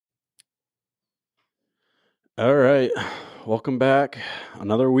All right, welcome back.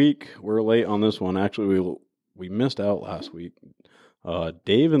 Another week. We're late on this one. Actually, we missed out last week.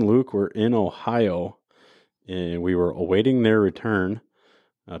 Dave and Luke were in Ohio, and we were awaiting their return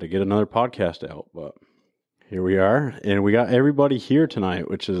to get another podcast out. But here we are, and we got everybody here tonight,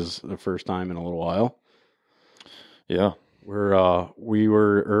 which is the first time in a little while. Yeah, We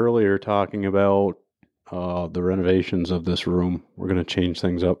were earlier talking about the renovations of this room. We're going to change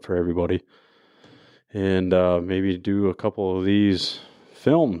things up for everybody. And maybe do a couple of these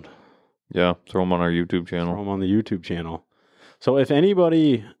filmed. yeah. Throw them on our YouTube Throw channel. them on the YouTube channel. So if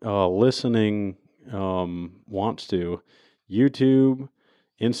anybody listening wants to, YouTube,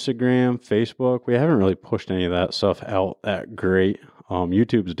 Instagram, Facebook, we haven't really pushed any of that stuff out that great.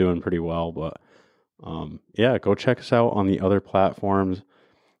 YouTube's doing pretty well, but yeah, go check us out on the other platforms.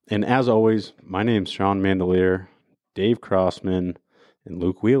 And as always, my name's Sean Mandelier, Dave Crossman, and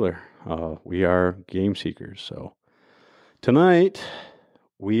Luke Wheeler. We are Game Seekers. So tonight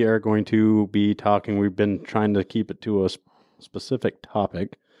we are going to be talking. We've been trying to keep it to a specific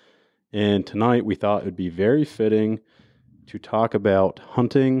topic. And tonight we thought it would be very fitting to talk about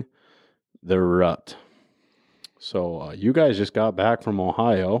hunting the rut. So you guys just got back from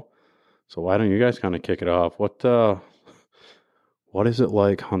Ohio. So why don't you guys kind of kick it off? What is it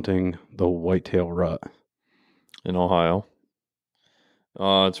like hunting the whitetail rut? In Ohio.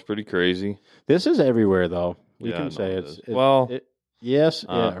 It's pretty crazy. This is everywhere, though. We Yeah, can no, say it it's is. Well, yes,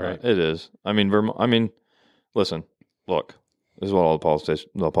 yeah, right. It is. I mean, listen, look. This is what all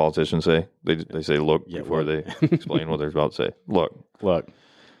the politicians say. They say look Yeah, before look. they explain what they're about to say. Look.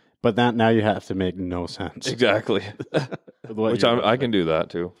 But that now you have to make no sense. Exactly. with what Which you're gonna I say. can do that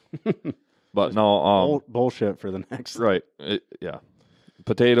too. But no, bullshit for the next right. Yeah.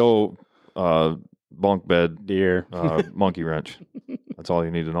 Potato, bunk bed, deer. monkey wrench. That's all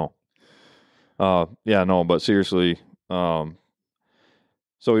you need to know. Yeah, no, but seriously, so,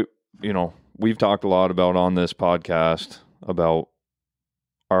 we've talked a lot about on this podcast about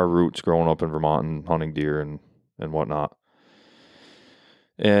our roots growing up in Vermont and hunting deer and whatnot.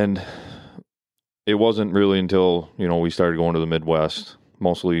 And it wasn't really until, we started going to the Midwest,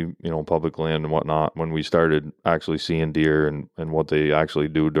 mostly, public land and whatnot, when we started actually seeing deer and what they actually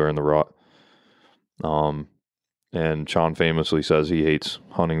do during the rut. And Sean famously says he hates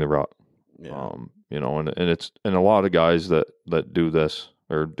hunting the rut. Yeah. And a lot of guys that do this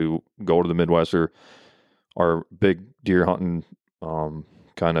or do go to the Midwest are big deer hunting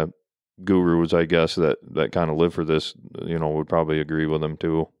kind of gurus, I guess, that kind of live for this, would probably agree with them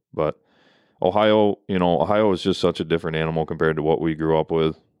too. But Ohio is just such a different animal compared to what we grew up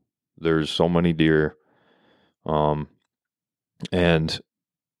with. There's so many deer. And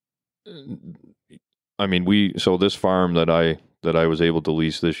I mean, so this farm that I was able to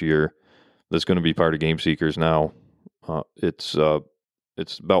lease this year, that's going to be part of Game Seekers now. It's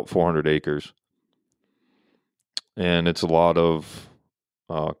about 400 acres, and it's a lot of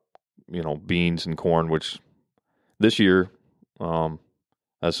beans and corn. Which this year,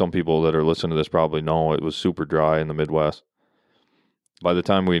 as some people that are listening to this probably know, it was super dry in the Midwest. By the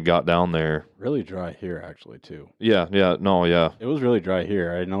time we had got down there, Really dry here, actually, too. yeah, It was really dry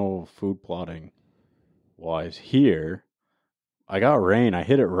here. I know food plotting wise here. I got rain. I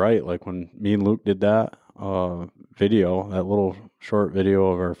hit it right. Like when me and Luke did that video, that little short video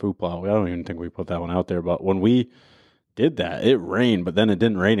of our food plot. I don't even think we put that one out there. But when we did that, it rained, but then it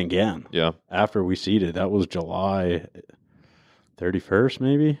didn't rain again. yeah, After we seeded, that was July 31st,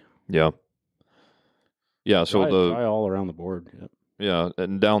 maybe. yeah. So dry all around the board. Yep. Yeah,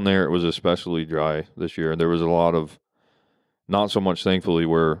 and down there it was especially dry this year. There was a lot of, not so much thankfully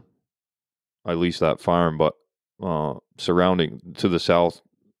where I leased that farm, but surrounding to the south,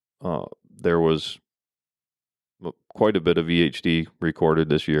 there was quite a bit of EHD recorded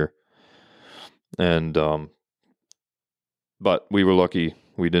this year. And, but we were lucky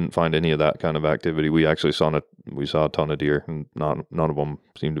we didn't find any of that kind of activity. We actually saw a ton of deer, and none of them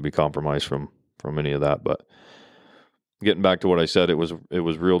seemed to be compromised from any of that. But getting back to what I said, it was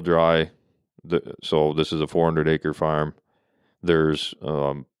real dry. So this is a 400 acre farm. There's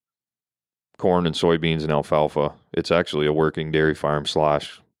corn and soybeans and alfalfa. It's actually a working dairy farm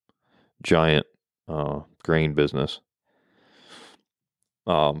 / giant grain business.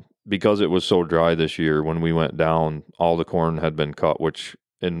 Because it was so dry this year, when we went down, all the corn had been cut, which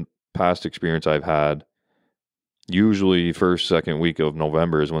in past experience I've had, usually first, second week of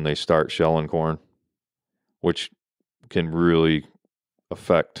November is when they start shelling corn, which can really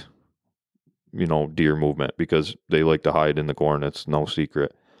affect, deer movement because they like to hide in the corn. It's no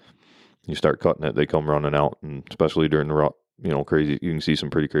secret. You start cutting it, they come running out, and especially during the rut, crazy. You can see some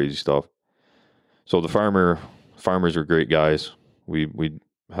pretty crazy stuff. So the farmers are great guys. We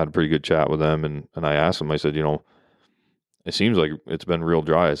had a pretty good chat with them, and I asked them, I said, it seems like it's been real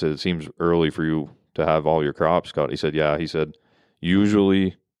dry. I said, it seems early for you to have all your crops cut. He said, yeah. He said,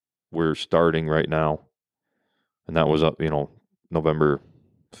 usually we're starting right now. And that was up, November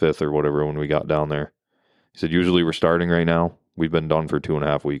 5th or whatever when we got down there. He said, usually we're starting right now. We've been done for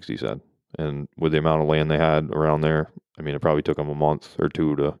 2.5 weeks, he said. And with the amount of land they had around there, I mean, it probably took them a month or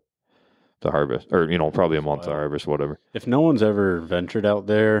two to harvest, or, probably a month to harvest, whatever. If no one's ever ventured out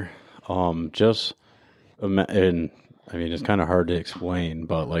there, and I mean, it's kind of hard to explain,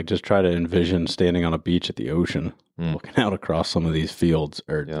 but like just try to envision standing on a beach at the ocean, looking out across some of these fields,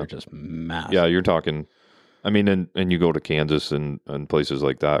 they're just massive. Yeah, you're talking, I mean, and you go to Kansas and places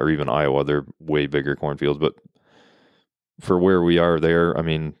like that, or even Iowa, they're way bigger cornfields. But for where we are there, I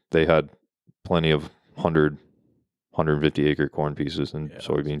mean, they had plenty of 150 acre corn pieces and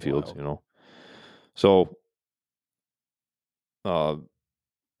soybean fields, So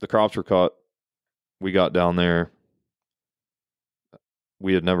the crops were cut. We got down there.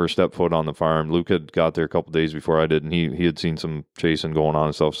 We had never stepped foot on the farm. Luke had got there a couple days before I did, and he had seen some chasing going on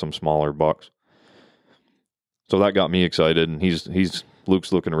and stuff, some smaller bucks. So that got me excited, and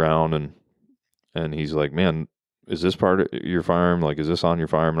Luke's looking around, and he's like, man, is this part of your farm? Like, is this on your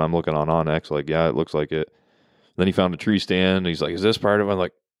farm? And I'm looking on OnX, like, yeah, it looks like it. Then he found a tree stand, and he's like, is this part of it? I'm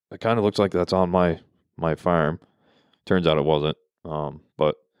like, it kind of looks like that's on my farm. Turns out it wasn't.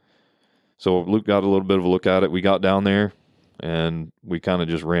 But so Luke got a little bit of a look at it. We got down there, and we kind of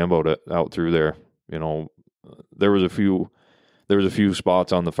just ramboed it out through there. There was a few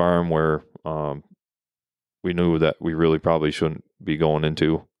spots on the farm where we knew that we really probably shouldn't be going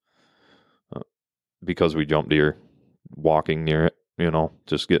into because we jumped deer walking near it,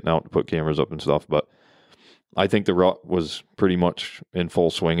 just getting out to put cameras up and stuff. But I think the rut was pretty much in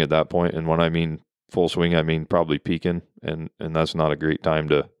full swing at that point. And when I mean full swing, I mean probably peaking, and that's not a great time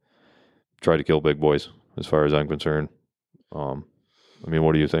to try to kill big boys as far as I'm concerned. I mean,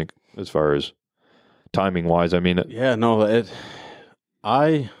 what do you think as far as timing wise? I mean,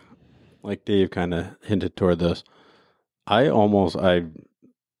 I like Dave kind of hinted toward this. I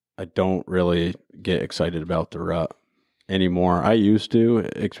don't really get excited about the rut anymore. I used to,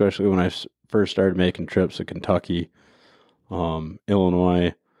 especially when I first started making trips to Kentucky,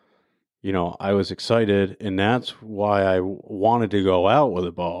 Illinois. I was excited, and that's why I wanted to go out with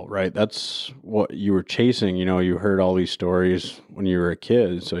a bow, right? That's what you were chasing. You heard all these stories when you were a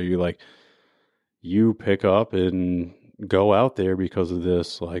kid, so you pick up and go out there because of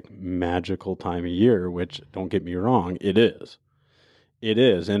this like magical time of year, which, don't get me wrong, it is.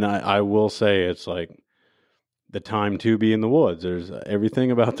 And I will say it's like the time to be in the woods. There's everything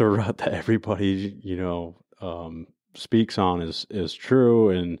about the rut that everybody, speaks on is true,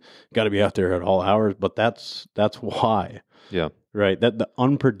 and got to be out there at all hours. But that's why. Yeah. Right. That the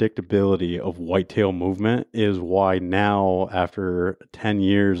unpredictability of whitetail movement is why now, after 10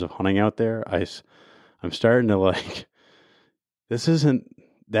 years of hunting out there, I'm starting to like, this isn't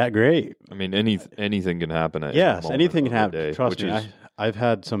that great. I mean, anything can happen. Anything can happen. Trust me, I've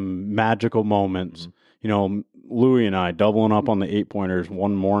had some magical moments. Mm-hmm. Louie and I doubling up on the 8-pointers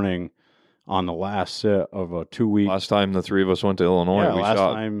one morning on the last sit of a 2-week. Last time the three of us went to Illinois, we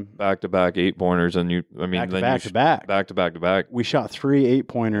shot back-to-back 8-pointers, and back to back. We shot 3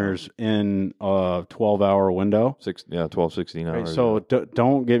 8-pointers in a 12-hour window. 12, 16 hours. Right, so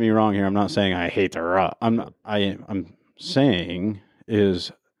don't get me wrong here. I'm not saying I hate the rut. I'm saying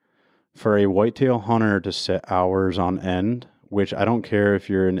is for a whitetail hunter to sit hours on end, which I don't care if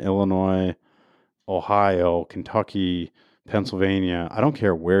you're in Illinois, Ohio, Kentucky, Pennsylvania. I don't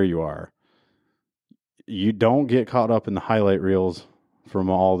care where you are. You don't get caught up in the highlight reels from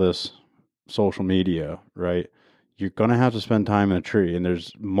all this social media, right? You're going to have to spend time in a tree, and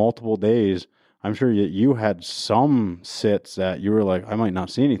there's multiple days. I'm sure you had some sits that you were like, I might not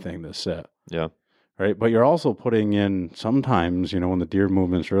see anything this sit. Yeah. Right. But you're also putting in sometimes, when the deer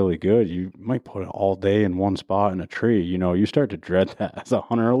movement's really good, you might put it all day in one spot in a tree. You start to dread that as a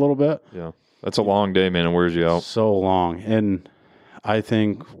hunter a little bit. Yeah. That's a long day, man. It wears you out. So long. And I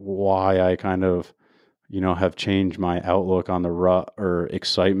think why I kind of, have changed my outlook on the rut or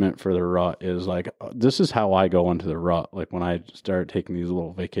excitement for the rut is like, this is how I go into the rut. Like when I start taking these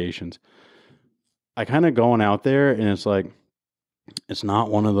little vacations, I kind of going out there, and it's like, it's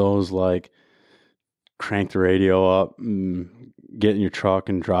not one of those like, crank the radio up, get in your truck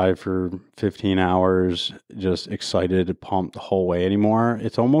and drive for 15 hours, just excited, pumped the whole way anymore.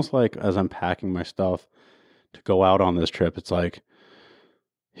 It's almost like as I'm packing my stuff to go out on this trip, it's like,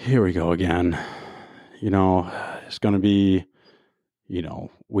 here we go again. It's going to be,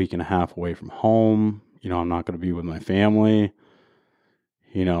 week and a half away from home. I'm not going to be with my family.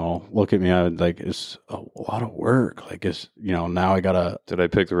 Look at me. It's a lot of work. Like, now I got to. Did I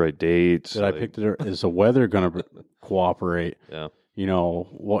pick the right dates? I pick is the weather going to cooperate? Yeah.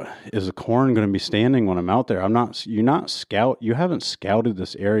 What is the corn going to be standing when I'm out there? You haven't scouted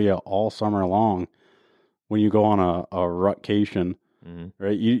this area all summer long when you go on a rutcation,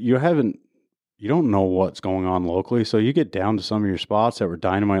 right? You don't know what's going on locally. So you get down to some of your spots that were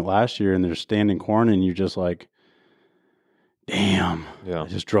dynamite last year and there's standing corn and you just like, damn, I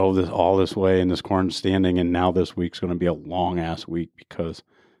just drove all this way and this corn's standing and now this week's going to be a long ass week because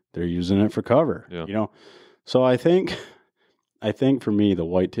they're using it for cover, So I think for me, the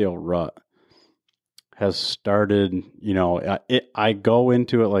whitetail rut has started, I go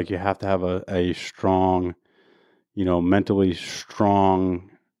into it like you have to have a strong, mentally strong,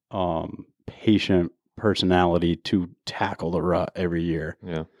 patient personality to tackle the rut every year.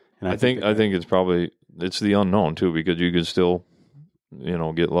 Yeah. And I think it's the unknown too, because you could still,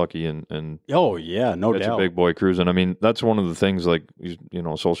 get lucky and oh yeah, no doubt. It's a big boy cruising. I mean, that's one of the things, like,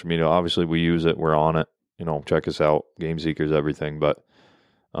 social media, obviously we use it, we're on it, check us out, Game Seekers, everything. But,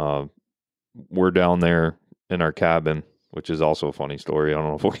 we're down there in our cabin, which is also a funny story. I don't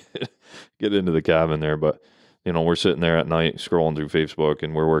know if we'll get into the cabin there, but we're sitting there at night scrolling through Facebook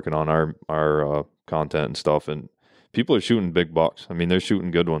and we're working on our content and stuff. And people are shooting big bucks. I mean, they're shooting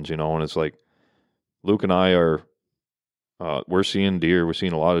good ones, and it's like Luke and I we're seeing deer. We're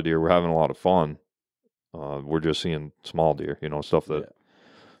seeing a lot of deer. We're having a lot of fun. We're just seeing small deer,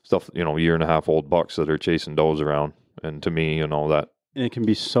 stuff, year and a half old bucks that are chasing does around. And to me, that. And it can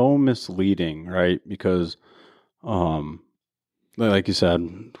be so misleading, right? Because, like you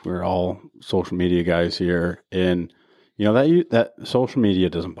said, we're all social media guys here, and that social media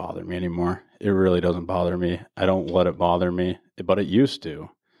doesn't bother me anymore. It really doesn't bother me. I don't let it bother me, but it used to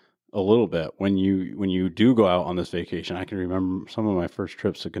a little bit. When you do go out on this vacation, I can remember some of my first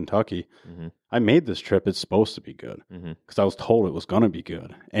trips to Kentucky. Mm-hmm. I made this trip. It's supposed to be good because I was told it was going to be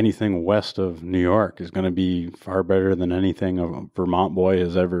good. Anything west of New York is going to be far better than anything a Vermont boy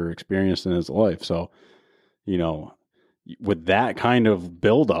has ever experienced in his life. So, with that kind of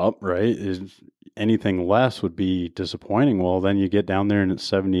buildup, right, is anything less would be disappointing. Well, then you get down there and it's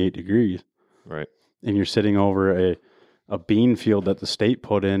 78 degrees. Right. And you're sitting over a bean field that the state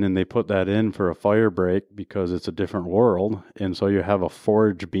put in, and they put that in for a fire break because it's a different world. And so you have a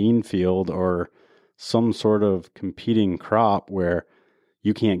forage bean field or some sort of competing crop where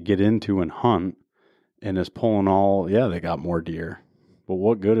you can't get into and hunt, and it's pulling they got more deer. But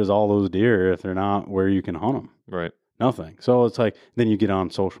what good is all those deer if they're not where you can hunt them? Right. Nothing. So it's like, then you get on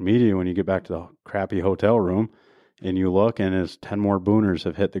social media when you get back to the crappy hotel room and you look and it's 10 more booners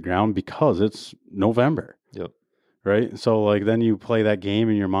have hit the ground because it's November. Yep. Right. So like, then you play that game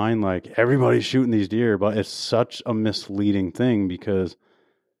in your mind, like everybody's shooting these deer, but it's such a misleading thing because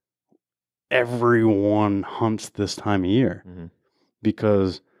everyone hunts this time of year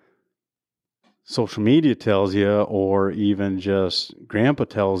because social media tells you, or even just grandpa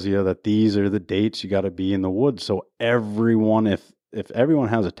tells you that these are the dates you got to be in the woods. So everyone, if everyone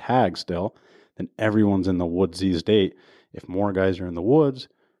has a tag still, then everyone's in the woods these days. If more guys are in the woods,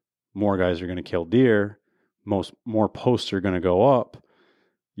 more guys are going to kill deer. More posts are going to go up.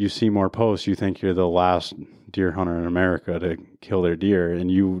 You see more posts, you think you're the last deer hunter in America to kill their deer,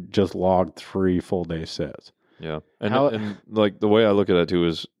 and you just logged 3 full day sits. Yeah. And like the way I look at it too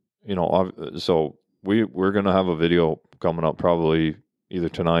is, so we're going to have a video coming up probably either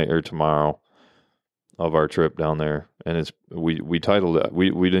tonight or tomorrow of our trip down there. And we titled it,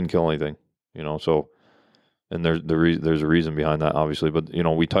 we didn't kill anything, so, and there's a reason behind that, obviously, but,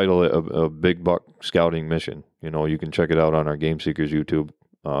 we title it a big buck scouting mission. You can check it out on our Game Seekers YouTube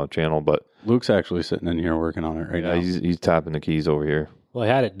channel, but Luke's actually sitting in here working on it right now. He's tapping the keys over here. Well, I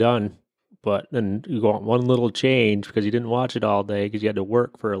had it done, but then you want one little change because you didn't watch it all day because you had to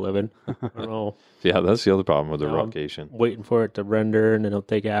work for a living. I don't know. Yeah, that's the other problem with the rutcation. Waiting for it to render, and then it'll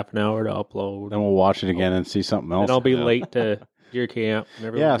take half an hour to upload. Then we'll watch it again and see something else. And I'll be late to deer camp.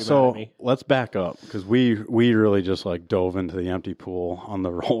 Yeah, so let's back up because we really just like dove into the empty pool on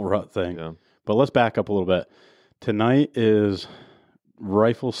the whole rut thing. Yeah. But let's back up a little bit. Tonight is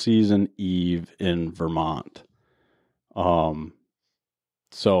rifle season eve in Vermont.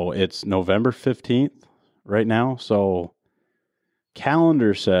 So it's November 15th right now. So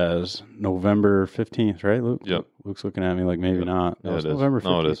calendar says November 15th, right, Luke? Yep. Luke's looking at me like maybe not. No, it's it is. November 15th.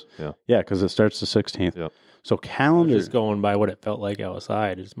 No, it is. Yeah. Yeah, because it starts the 16th. Yep. So calendar. Just going by what it felt like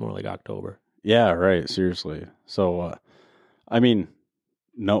outside. It's more like October. Yeah, right. Seriously. So,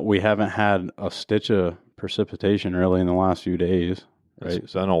 no, we haven't had a stitch of precipitation really in the last few days. right?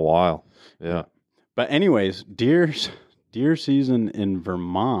 It's been a while. Yeah. But anyways, deer season in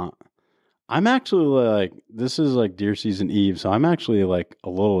Vermont. I'm actually like, this is like deer season eve, so I'm actually like a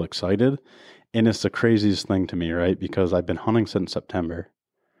little excited, and it's the craziest thing to me, right? Because I've been hunting since September,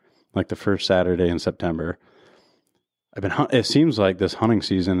 like the first Saturday in September. It seems like this hunting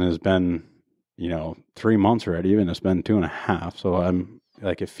season has been, 3 months already, even it's been 2.5. So I'm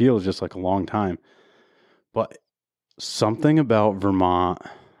like, it feels just like a long time. But something about Vermont,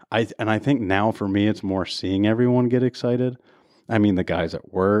 I think now for me, it's more seeing everyone get excited. I mean, the guys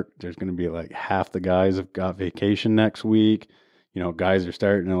at work, there's going to be like half the guys have got vacation next week. Guys are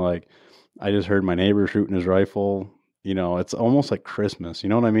starting to like, I just heard my neighbor shooting his rifle. It's almost like Christmas. You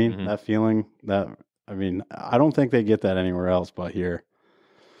know what I mean? Mhm. That feeling I don't think they get that anywhere else but here.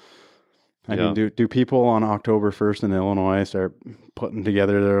 I mean, do people on October 1st in Illinois start putting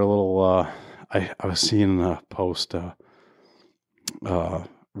together their little, I was seeing a post,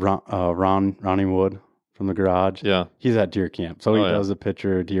 Ronnie Wood from the garage. Yeah. He's at deer camp. So he does a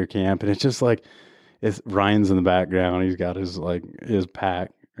picture of deer camp, and it's just like, Ryan's in the background. He's got his pack,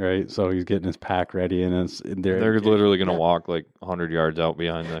 right? So he's getting his pack ready, and They're literally going to walk like 100 yards out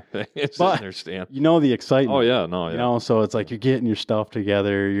behind their stand. The excitement. Oh, yeah. No, yeah. So it's like you're getting your stuff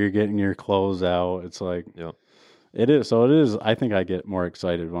together. You're getting your clothes out. It's like, yeah. It is. So it is. I think I get more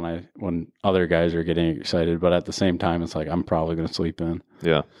excited when other guys are getting excited, but at the same time, it's like I'm probably going to sleep in.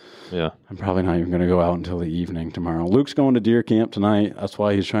 Yeah. Yeah. I'm probably not even going to go out until the evening tomorrow. Luke's going to deer camp tonight. That's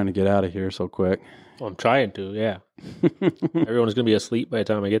why he's trying to get out of here so quick. Well, I'm trying to, yeah. Everyone's going to be asleep by the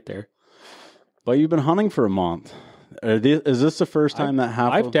time I get there. But you've been hunting for a month. Is this the first time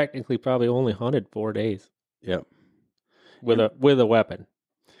I've technically probably only hunted 4 days. Yep. With a weapon.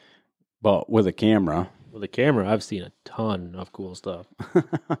 But with a camera. With a camera, I've seen a ton of cool stuff.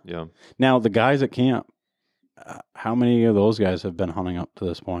 Yeah. Now, the guys at camp, how many of those guys have been hunting up to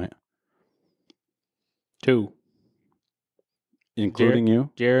this point? 2. Including you?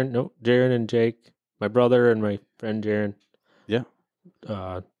 Jaron and Jake. My brother and my friend Jaron. Yeah.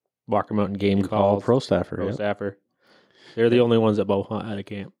 Walker Mountain Game Call. Pro staffer. Pro staffer. They're the only ones that both hunt at a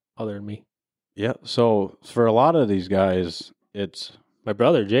camp other than me. Yeah. So for a lot of these guys, it's... My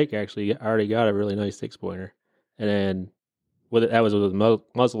brother Jake actually already got a really nice 6-pointer, and then that was with a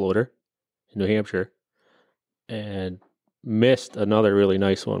muzzleloader in New Hampshire, and missed another really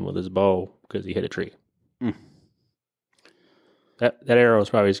nice one with his bow because he hit a tree. Mm. That arrow is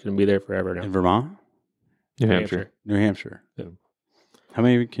probably just going to be there forever now. In Vermont? New Hampshire. New Hampshire. Yeah. How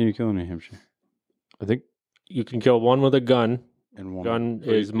many can you kill in New Hampshire? I think you can kill one with a gun. And one gun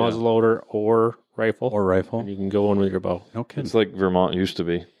is muzzleloader or rifle. Or rifle. And you can go in with your bow. No kidding. it's like Vermont used to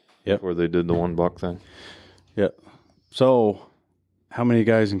be. Yep. Where they did the 1 buck thing. Yep. So, how many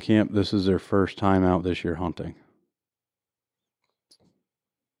guys in camp, this is their first time out this year hunting?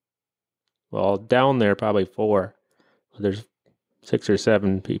 Well, down there, probably 4. There's 6 or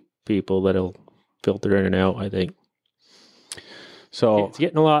 7 people that'll filter in and out, I think. So it's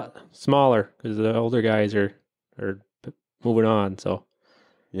getting a lot smaller because the older guys are moving on. So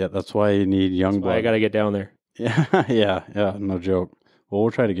yeah, that's why you need young blood. I got to get down there. Yeah, no joke. Well,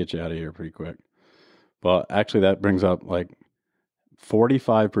 we'll try to get you out of here pretty quick. But actually, that brings up like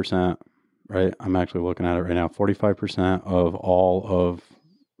 45%, right? I'm actually looking at it right now. 45% of all of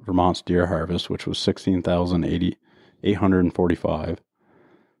Vermont's deer harvest, which was 16,845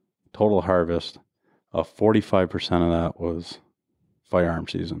 total harvest, 45% of that was firearm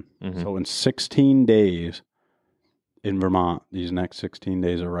season. Mm-hmm. So in 16 days in Vermont, these next 16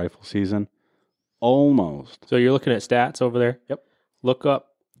 days of rifle season, almost. So you're looking at stats over there? Yep. Look up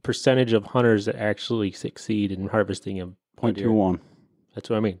percentage of hunters that actually succeed in harvesting a 0.21. That's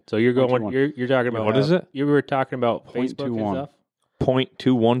what I mean. So you're going, you're talking about, what is it? You were talking about Facebook and stuff?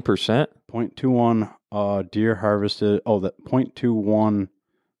 0.21%? 0.21 deer harvested. Oh, that 0.21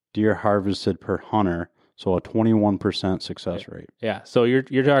 deer harvested per hunter. So a 21% success rate. Yeah. So you're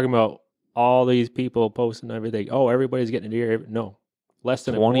talking about all these people posting everything. Oh, everybody's getting a deer. No. Less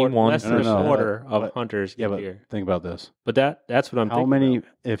than 21. Less than a quarter of hunters get deer. Think about this. But that's what I'm thinking. How many, about.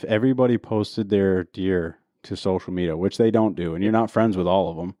 if everybody posted their deer to social media, which they don't do, and you're not friends with all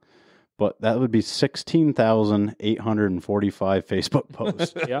of them, but that would be 16,845 Facebook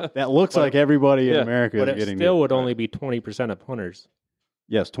posts. Yeah. That looks like everybody in America is getting But it still would only be 20% of hunters.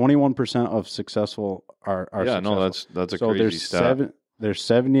 Yes, 21% of successful are yeah, successful. no, that's a so crazy stat. There's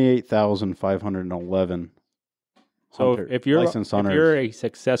 78,511 So if you're licensed hunters. If you're a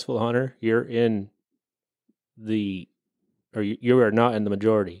successful hunter, you're in you are not in the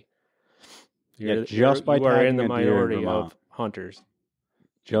majority. By you are in tagging the a deer in minority Vermont. of hunters.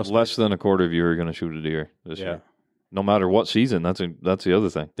 Less than a quarter of you are going to shoot a deer this year. no matter what season. That's the other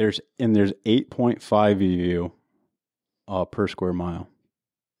thing. There's 8.5 EU per square mile.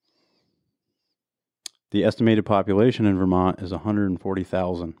 The estimated population in Vermont is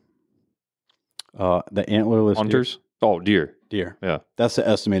 140,000. The antlerless Hunters? Deer. deer. Yeah. That's the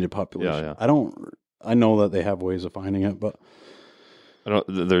estimated population. Yeah. I know that they have ways of finding it, but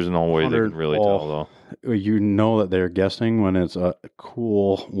There's no way they can really tell, though. you know that they're guessing when it's a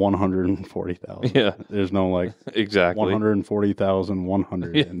cool 140,000. Yeah. There's no like Exactly.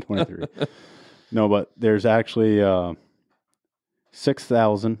 140,123. No, but there's actually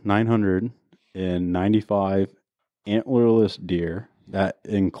 6,995 antlerless deer. That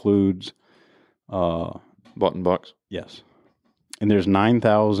includes Button bucks. yes. And there's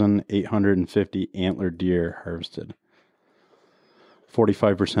 9,850 antler deer harvested.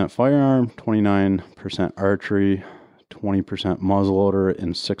 45% firearm, 29% archery, 20% muzzleloader,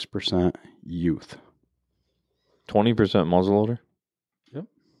 and 6% youth. 20% muzzleloader? Yep.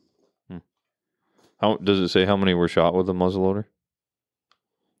 How does it say how many were shot with a muzzleloader?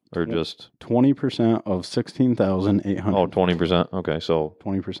 Or just 20% of 16,800. 20%. Okay, so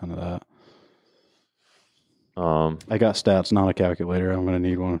 20% of that. um I got stats, not a calculator. I'm going to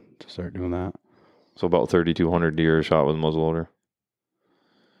need one to start doing that. so about 3,200 deer shot with a muzzleloader.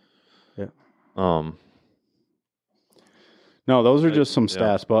 Yeah. No, those are just some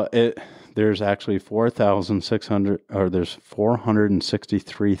stats, but there's actually 4,600 or there's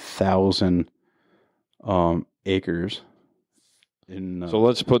 463,000 acres in So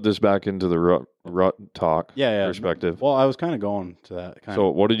let's put this back into the rut talk perspective. Well, I was kind of going to that. So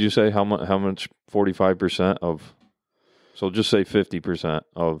what did you say? How much? 45% of. So just say 50%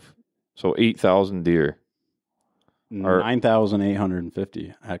 of. So 8,000 deer.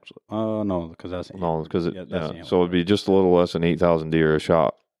 9,850 actually. No, because that's No, because that's so it'd be just a little less than 8,000 deer a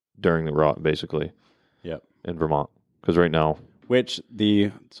shot during the rut, basically. Yep. In Vermont, because right now. This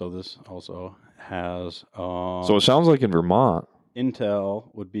also has. So it sounds like in Vermont.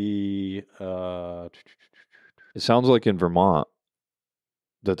 Intel would be. It sounds like in Vermont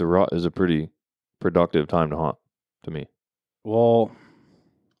that the rut is a pretty productive time to hunt, to me. Well,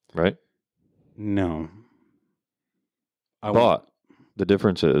 right? No. But the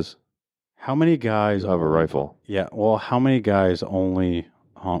difference is how many guys have a rifle? Yeah. Well, how many guys only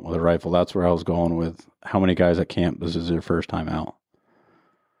hunt with a rifle? That's where I was going with. How many guys at camp? This is their first time out.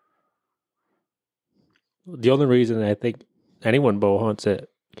 The only reason I think anyone bow hunts at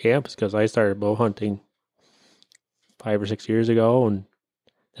camp is because I started bow hunting 5 or 6 years ago, and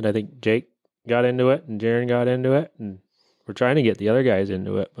I think Jake got into it and Jaron got into it, and we're trying to get the other guys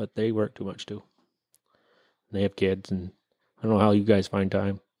into it, but they work too much too. And they have kids, and I don't know how you guys find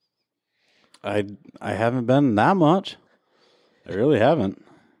time. I haven't been that much. I really haven't.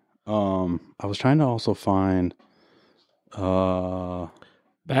 I was trying to also find way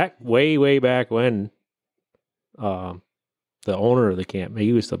back when the owner of the camp, he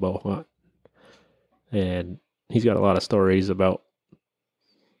used to bow hunt, and he's got a lot of stories about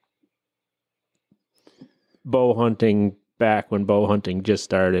bow hunting back when bow hunting just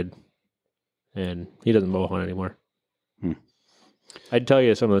started, and he doesn't bow hunt anymore. I'd tell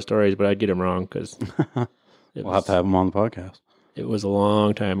you some of the stories, but I'd get him wrong because we'll have to have him on the podcast. It was a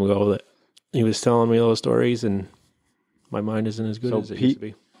long time ago that he was telling me those stories, and my mind isn't as good as it used to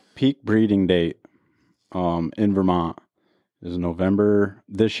be. Peak breeding date in Vermont is November.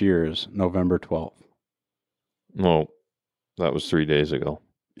 This year is November 12th. Well, that was 3 days ago.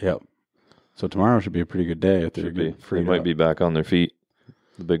 Yep. So tomorrow should be a pretty good day. If they might be back on their feet.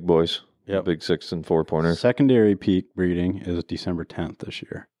 The big boys. Yep. The big 6 and 4 pointers. Secondary peak breeding is December 10th this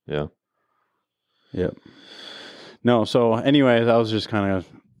year. Yeah. Yep. No, so anyways, that was kind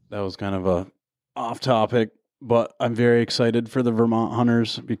of a off topic, but I'm very excited for the Vermont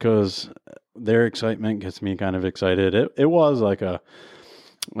hunters because their excitement gets me kind of excited. It was like a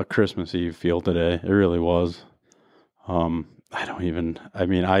Christmas Eve feel today. It really was. I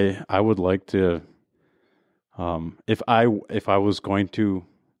would like to, if I was going to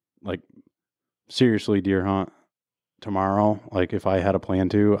like seriously deer hunt tomorrow, like if I had a plan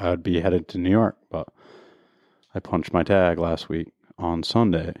to, I would be headed to New York, but I punched my tag last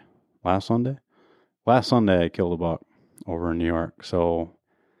Sunday, I killed a buck over in New York. So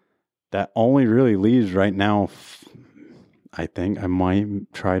that only really leaves right now. I think I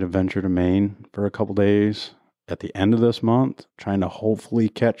might try to venture to Maine for a couple days at the end of this month, trying to hopefully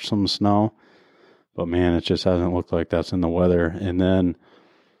catch some snow. But man, it just hasn't looked like that's in the weather. And then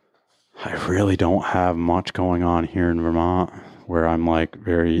I really don't have much going on here in Vermont where I'm like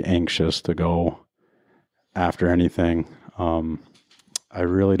very anxious to go after anything. I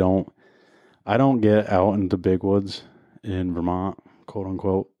really don't. I don't get out into big woods in Vermont, quote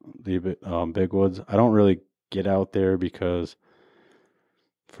unquote, the big woods. I don't really get out there because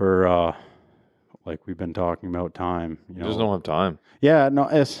for like we've been talking about time, You just don't have time. Yeah, no,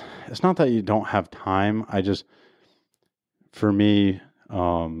 it's not that you don't have time. For me,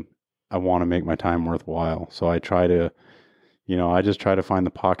 I want to make my time worthwhile. So I try to, I just try to find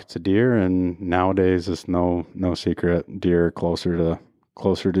the pockets of deer. And nowadays, it's no secret, deer closer to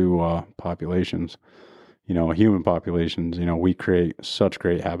populations. Human populations. We create such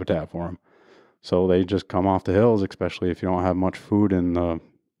great habitat for them. So they just come off the hills, especially if you don't have much food in the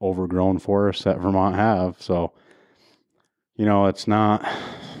overgrown forests that Vermont have. So, it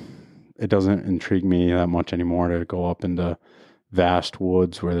doesn't intrigue me that much anymore to go up into vast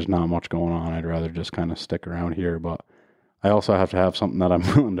woods where there's not much going on. I'd rather just kind of stick around here, but I also have to have something that I'm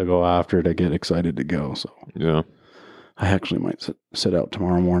willing to go after to get excited to go. So yeah, I actually might sit out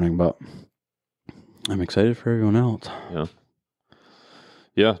tomorrow morning, but I'm excited for everyone else.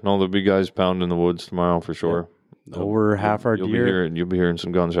 Yeah. No, there'll be guys pounding the woods tomorrow for sure. Over half our deer. You'll be hearing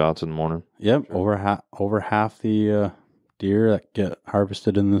some gunshots in the morning. Yep, sure. Over half the deer that get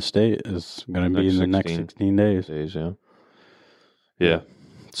harvested in the state is going to be in the next 16 days. Yeah.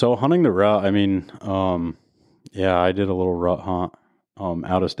 So hunting the rut, I mean, I did a little rut hunt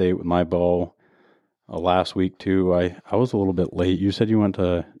out of state with my bow last week too. I was a little bit late. You said you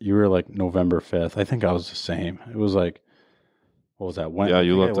were like November 5th. I think I was the same. It was like, what was that? Yeah,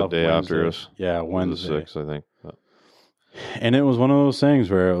 you left the day after us. Yeah, Wednesday. The 6th, I think. But. And it was one of those things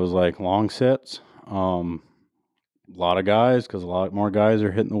where it was like long sits, a lot of guys, because a lot more guys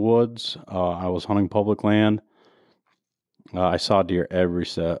are hitting the woods. I was hunting public land. I saw deer every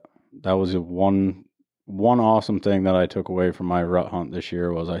set. That was one awesome thing that I took away from my rut hunt this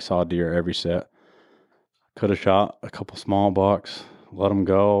year was I saw deer every set. Could have shot a couple small bucks, let them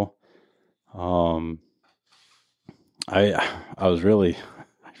go. I really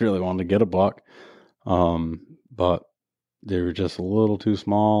wanted to get a buck, but they were just a little too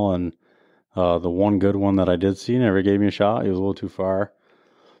small, and the one good one that I did see never gave me a shot. He was a little too far,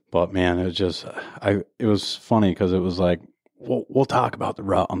 but man, it was funny because it was like, we'll talk about the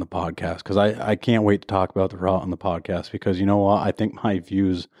rut on the podcast because I can't wait to talk about the rut on the podcast because you know what? I think my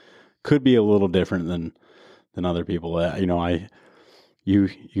views could be a little different than other people.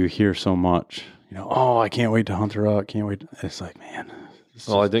 You hear so much, oh, I can't wait to hunt the rut. Can't wait. It's like, man.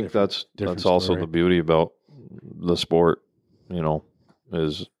 Well, I think that's also story. The beauty about the sport,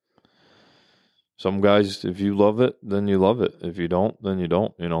 is some guys, if you love it, then you love it. If you don't, then you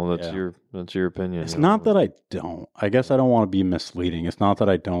don't. That's your opinion. It's not that I don't. I guess I don't want to be misleading. It's not that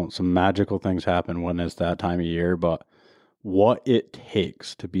I don't. Some magical things happen when it's that time of year, but what it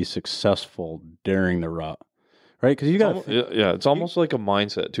takes to be successful during the rut, right? Because you got it's almost like a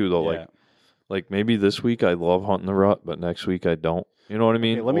mindset too, though. Yeah. Like maybe this week I love hunting the rut, but next week I don't. You know what I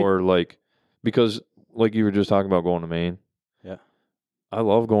mean? Okay, because like you were just talking about going to Maine. Yeah. I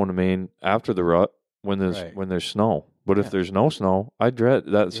love going to Maine after the rut when there's snow. But if there's no snow, I dread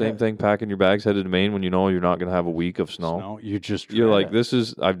that same thing, packing your bags headed to Maine when you know you're not going to have a week of snow. You're like,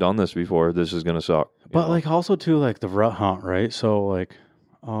 I've done this before. This is going to suck. But like also too, like the rut hunt, right? So like,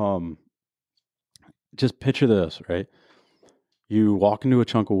 just picture this, right? You walk into a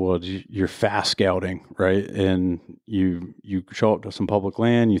chunk of woods, you're fast scouting, right? And you show up to some public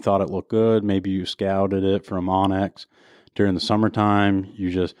land, you thought it looked good. Maybe you scouted it from Onyx during the summertime.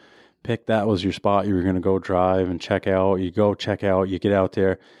 You just picked that was your spot you were going to go drive and check out. You go check out, you get out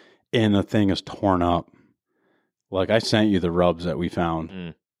there, and the thing is torn up. Like I sent you the rubs that we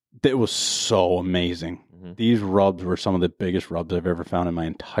found. It was so amazing. Mm-hmm. These rubs were some of the biggest rubs I've ever found in my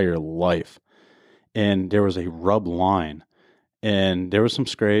entire life. And there was a rub line. And there was some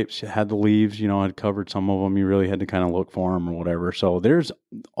scrapes. It had the leaves, had covered some of them. You really had to kind of look for them or whatever. So there's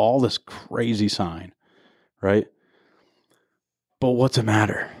all this crazy sign, right? But what's the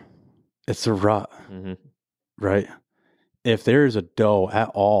matter? It's a rut, right? If there's a doe at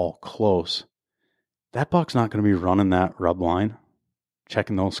all close, that buck's not going to be running that rub line,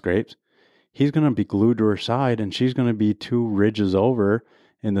 checking those scrapes. He's going to be glued to her side, and she's going to be 2 ridges over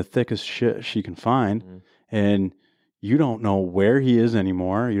in the thickest shit she can find. And you don't know where he is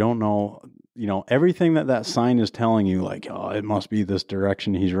anymore. You don't know, everything that sign is telling you, like, oh, it must be this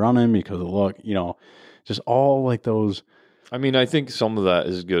direction he's running because of look, just all like those. I mean, I think some of that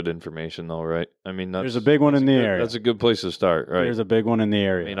is good information though, right? I mean, there's a big one in the area. That's a good place to start, right? There's a big one in the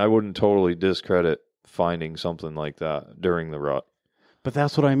area. I mean, I wouldn't totally discredit finding something like that during the rut. But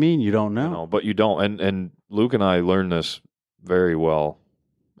that's what I mean. You don't know. But you don't. And Luke and I learned this very well.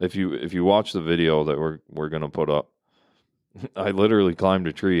 If you watch the video that we're going to put up, I literally climbed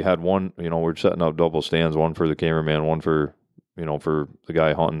a tree. Had one, we're setting up double stands, one for the cameraman, one for, for the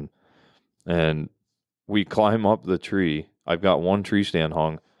guy hunting. And we climb up the tree. I've got one tree stand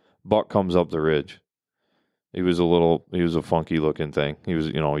hung. Buck comes up the ridge. He was a funky looking thing. He was,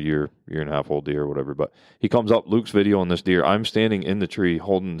 a year and a half old deer or whatever. But he comes up, Luke's videoing this deer. I'm standing in the tree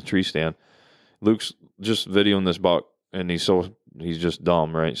holding the tree stand. Luke's just videoing this buck, and he's just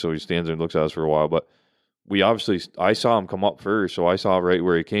dumb, right? So he stands there and looks at us for a while. But I saw him come up first, so I saw right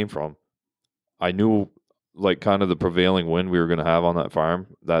where he came from. I knew, like, kind of the prevailing wind we were going to have on that farm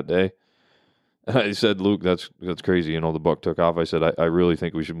that day. And I said, Luke, that's crazy. The buck took off. I said, I really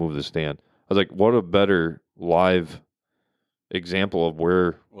think we should move the stand. I was like, what a better live example of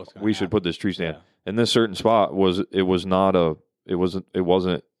where we should put this tree stand. Yeah. And this certain spot it wasn't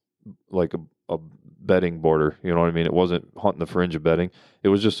like a bedding border. You know what I mean? It wasn't hunting the fringe of bedding. It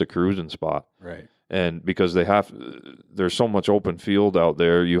was just a cruising spot. Right. And because there's so much open field out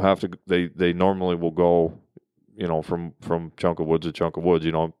there, you have to, they normally will go, from chunk of woods to chunk of woods,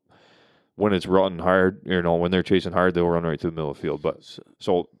 when it's rutting hard, when they're chasing hard, they'll run right through the middle of the field. But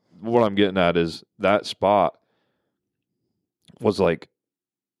so what I'm getting at is that spot was like,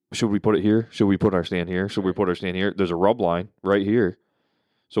 should we put it here? Should we put our stand here? Should we put our stand here? There's a rub line right here.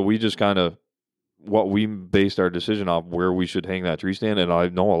 So we just kind of, what we based our decision off where we should hang that tree stand. And I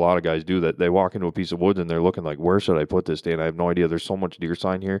know a lot of guys do that. They walk into a piece of woods and they're looking like, where should I put this stand? I have no idea. There's so much deer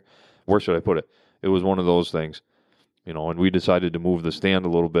sign here. Where should I put it? It was one of those things, and we decided to move the stand a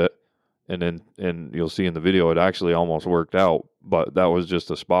little bit. And you'll see in the video, it actually almost worked out, but that was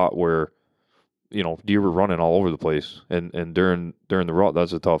just a spot where, deer were running all over the place, and during the rut,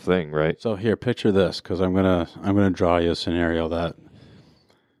 that's a tough thing, right? So here, picture this, because I'm gonna draw you a scenario that,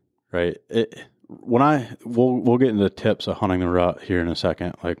 right? We'll get into tips of hunting the rut here in a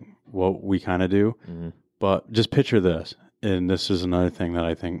second, like what we kind of do, but just picture this, and this is another thing that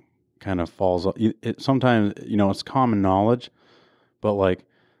I think kind of falls. Sometimes it's common knowledge, but like.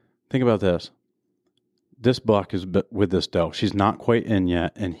 Think about this. This buck is with this doe. She's not quite in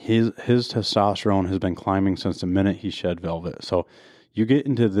yet, and his testosterone has been climbing since the minute he shed velvet. So you get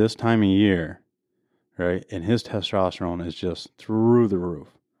into this time of year, right, and his testosterone is just through the roof,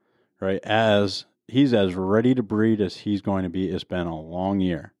 right? As he's as ready to breed as he's going to be. It's been a long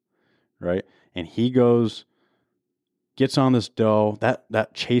year, right? And he gets on this doe.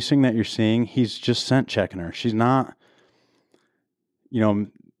 That chasing that you're seeing, he's just scent checking her. She's not,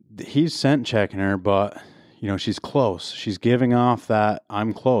 he's scent checking her, but, she's close. She's giving off that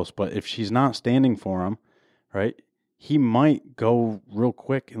I'm close. But if she's not standing for him, right, he might go real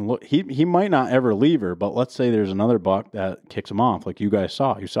quick and look. He might not ever leave her, but let's say there's another buck that kicks him off like you guys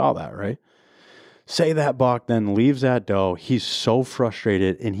saw. You saw that, right? Say that buck then leaves that doe. He's so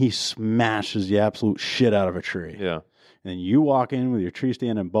frustrated, and he smashes the absolute shit out of a tree. Yeah. And you walk in with your tree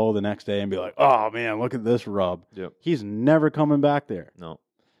stand and bow the next day and be like, oh, man, look at this rub. Yep. He's never coming back there. No.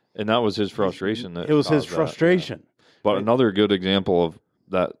 And that was his frustration. It was his frustration. That, yeah. But another good example of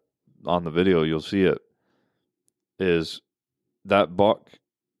that on the video, you'll see it, is that buck.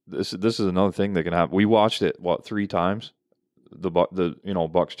 This is another thing that can happen. We watched it, 3 times?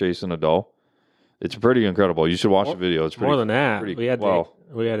 Bucks chasing a doe. It's pretty incredible. You should watch the video. It's more than that. We had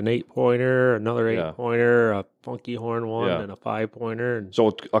an 8-pointer, another 8-pointer, a funky horn one, and a 5-pointer.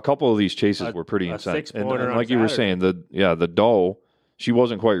 So a couple of these chases were pretty insane. And like you were saying, the doe, she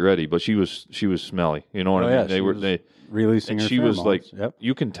wasn't quite ready, but she was smelly. You know what I mean? They releasing her. She was like,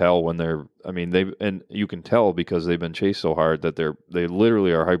 you can tell when they're. I mean, you can tell because they've been chased so hard that they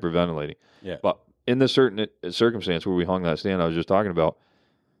literally are hyperventilating. Yeah. But in this certain circumstance where we hung that stand, I was just talking about,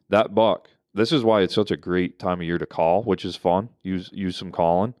 that buck. This is why it's such a great time of year to call, which is fun. Use some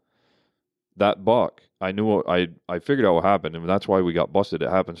calling. That buck, I knew I figured out what happened, and that's why we got busted. It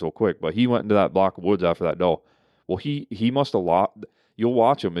happened so quick. But he went into that block of woods after that doe. Well, he must have lost. You'll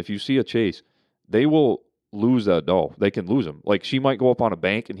watch them if you see a chase. They will lose that doe. They can lose him. Like, she might go up on a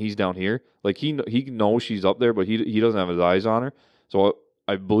bank and he's down here. Like, he knows she's up there, but he doesn't have his eyes on her. So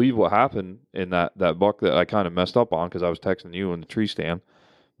I believe what happened in that buck that I kind of messed up on because I was texting you in the tree stand,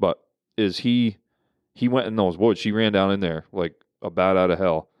 but is he went in those woods. She ran down in there like a bat out of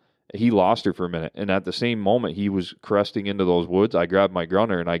hell. He lost her for a minute, and at the same moment he was cresting into those woods, I grabbed my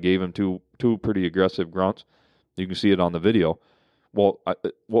grunter and I gave him two pretty aggressive grunts. You can see it on the video. Well,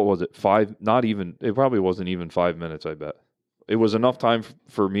 what was it? 5? Not even. It probably wasn't even 5 minutes. I bet it was enough time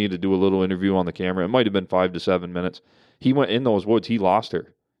for me to do a little interview on the camera. It might have been 5 to 7 minutes. He went in those woods. He lost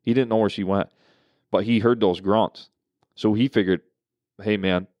her. He didn't know where she went, but he heard those grunts, so he figured, "Hey,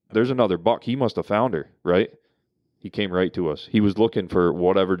 man, there's another buck. He must have found her, right?" He came right to us. He was looking for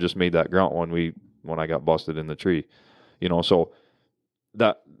whatever just made that grunt when I got busted in the tree. So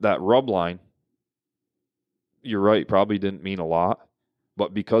that rub line, you're right, probably didn't mean a lot,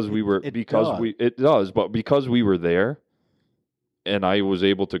 but because we were there, and I was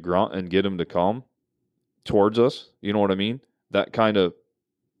able to grunt and get him to come towards us, you know what I mean? That kind of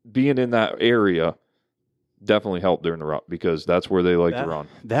being in that area definitely helped during the rut, because that's where they like to run.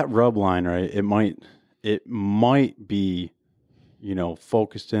 That rub line, right? It might be,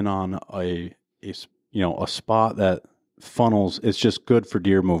 focused in on a spot that funnels. It's just good for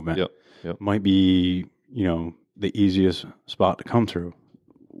deer movement. Yep. Might be, the easiest spot to come through.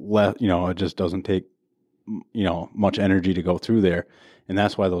 It just doesn't take, much energy to go through there. And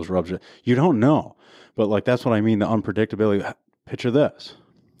that's why those rubs, you don't know. But like, that's what I mean, the unpredictability. Picture this,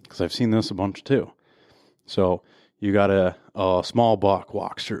 because I've seen this a bunch too. So you got a small buck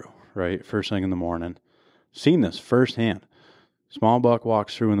walks through, right? First thing in the morning. Seen this firsthand. Small buck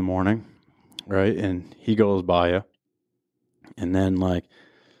walks through in the morning, right? And he goes by you. And then like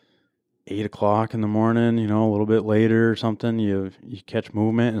 8 o'clock in the morning, a little bit later or something, you catch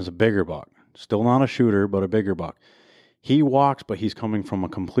movement, and it's a bigger buck. Still not a shooter, but a bigger buck. He walks, but he's coming from a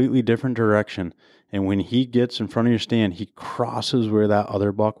completely different direction. And when he gets in front of your stand, he crosses where that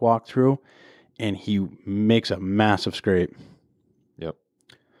other buck walked through, and he makes a massive scrape. Yep.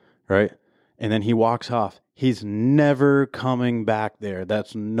 Right? And then he walks off. He's never coming back there.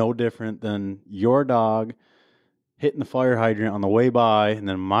 That's no different than your dog hitting the fire hydrant on the way by, and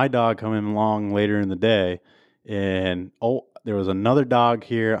then my dog coming along later in the day, and there was another dog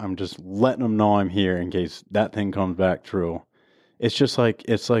here. I'm just letting them know I'm here in case that thing comes back through. It's just like,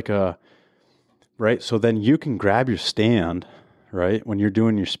 right? So then you can grab your stand, right? When you're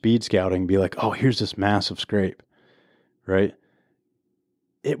doing your speed scouting, be like, oh, here's this massive scrape, right?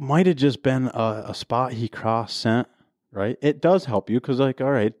 It might have just been a spot he cross scent, right? It does help you because, like,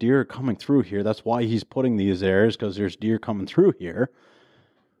 all right, deer are coming through here. That's why he's putting these there, is because there's deer coming through here.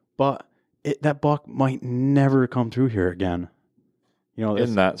 But that buck might never come through here again.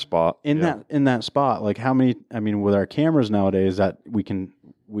 In that spot. In that spot. Like, how many? I mean, with our cameras nowadays, that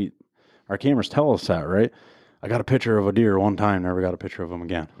our cameras tell us that, right? I got a picture of a deer one time, never got a picture of him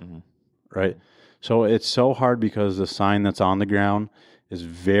again, right? So it's so hard because the sign that's on the ground is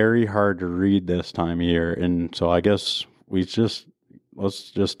very hard to read this time of year. And so I guess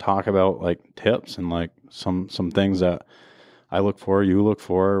let's just talk about like tips and like some things that I look for, you look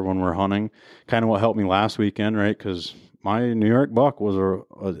for when we're hunting. Kind of what helped me last weekend, right? Because my New York buck was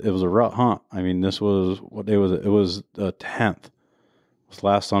a rut hunt. I mean, this was, what day was it? It was the 10th. It was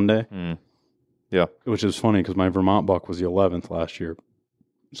last Sunday. Yeah. Which is funny because my Vermont buck was the 11th last year.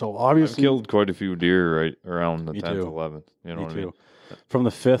 So obviously, I've killed quite a few deer right around the 10th, too. 11th. You know what I mean? From the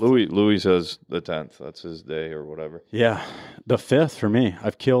 5th. Louis says the 10th. That's his day or whatever. Yeah. The 5th for me.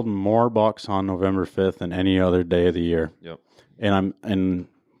 I've killed more bucks on November 5th than any other day of the year. Yep. And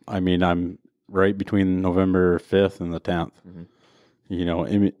I'm right between November 5th and the 10th.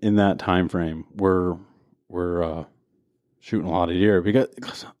 In that time frame, we're shooting a lot of deer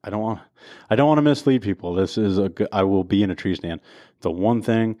because I don't want to mislead people. This is I will be in a tree stand. The one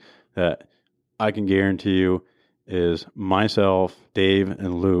thing that I can guarantee you is myself, Dave,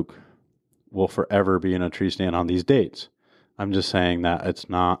 and Luke will forever be in a tree stand on these dates. I'm just saying that it's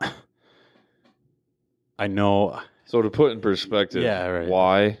not. I know. So to put in perspective, yeah, right.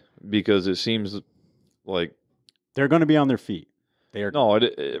 Why? Because it seems like they're going to be on their feet. They are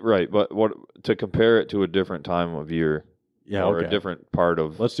right. But to compare it to a different time of year, or a different part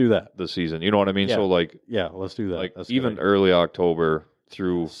of let's do that the season. You know what I mean? Yeah. So like let's do that. Like That's even good. Early October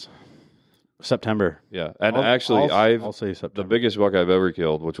through September. Yeah, and I'll say September. The biggest buck I've ever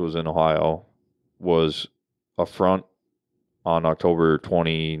killed, which was in Ohio, was a front on October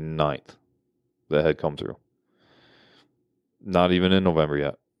 29th that had come through. Not even in November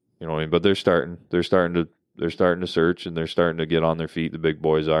yet. You know what I mean? But they're starting to search, and they're starting to get on their feet. The big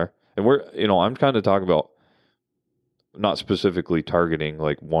boys are, and I'm kind of talking about not specifically targeting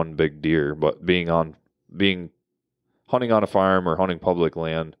like one big deer, but hunting on a farm or hunting public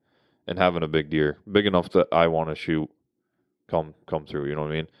land and having a big deer big enough that I want to shoot come through. You know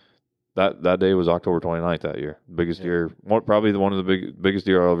what I mean? That day was October 29th that year. Biggest deer, probably one of the biggest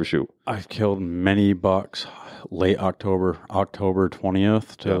deer I'll ever shoot. I've killed many bucks late October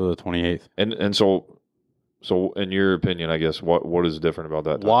 20th to the 28th. And so in your opinion, I guess, what is different about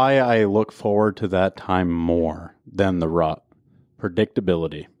that time? Why I look forward to that time more than the rut?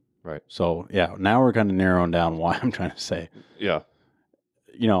 Predictability. Right. So, yeah, now we're kind of narrowing down why I'm trying to say. Yeah.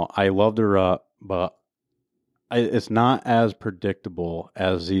 I love the rut, but it's not as predictable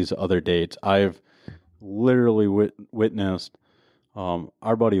as these other dates. I've literally witnessed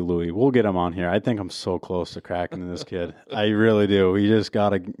Our buddy Louie, we'll get him on here. I think I'm so close to cracking this kid. I really do. We just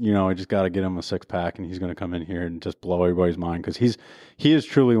gotta, get him a 6-pack, and he's gonna come in here and just blow everybody's mind because he is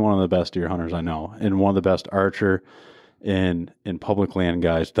truly one of the best deer hunters I know, and one of the best archer in public land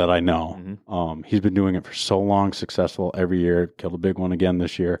guys that I know. Mm-hmm. He's been doing it for so long, successful every year. Killed a big one again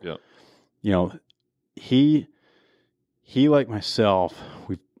this year. Yeah. He like myself,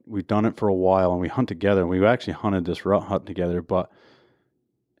 we've done it for a while, and we hunt together, and we've actually hunted this rut hunt together, but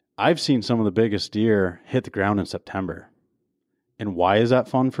I've seen some of the biggest deer hit the ground in September. And why is that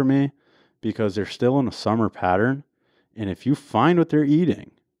fun for me? Because they're still in a summer pattern. And if you find what they're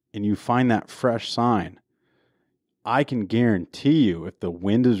eating and you find that fresh sign, I can guarantee you if the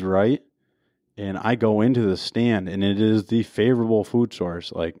wind is right and I go into the stand and it is the favorable food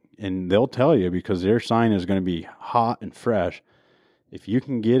source, and they'll tell you because their sign is going to be hot and fresh. If you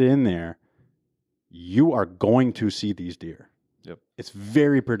can get in there, you are going to see these deer. Yep. It's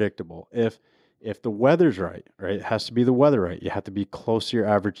very predictable. If the weather's right, it has to be the weather right. You have to be close to your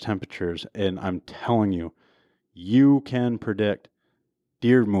average temperatures. And I'm telling you, you can predict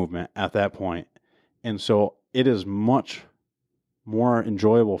deer movement at that point. And so it is much more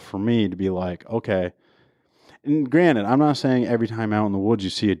enjoyable for me to be like, okay. And granted, I'm not saying every time out in the woods you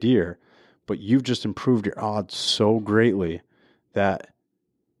see a deer, but you've just improved your odds so greatly that,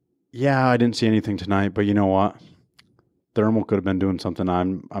 yeah, I didn't see anything tonight, but you know what? Thermal could have been doing something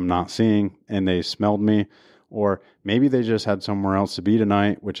I'm not seeing, and they smelled me, or maybe they just had somewhere else to be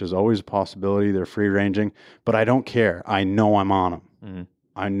tonight, which is always a possibility. They're free ranging, but I don't care. I know I'm on them. Mm-hmm.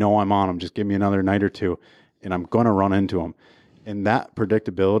 I know I'm on them. Just give me another night or two, and I'm going to run into them. And that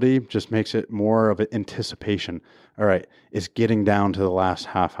predictability just makes it more of an anticipation. All right, it's getting down to the last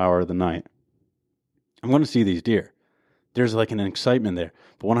half hour of the night. I'm going to see these deer. There's like an excitement there.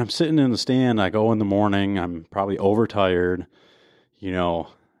 But when I'm sitting in the stand, I go in the morning, I'm probably overtired,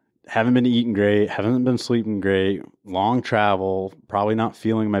 haven't been eating great, haven't been sleeping great, long travel, probably not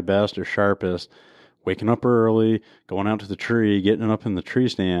feeling my best or sharpest, waking up early, going out to the tree, getting up in the tree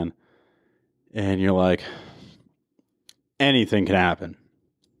stand, and you're like, anything can happen.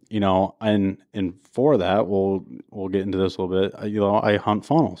 And for that, we'll get into this a little bit. I hunt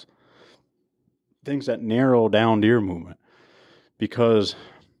funnels. Things that narrow down deer movement. Because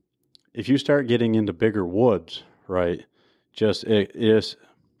if you start getting into bigger woods, right, just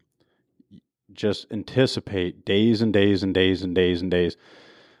anticipate days and days and days and days and days.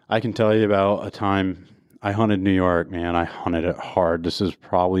 I can tell you about a time I hunted New York, man. I hunted it hard. This is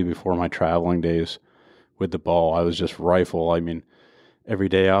probably before my traveling days with the bow. I was just rifle. I mean, every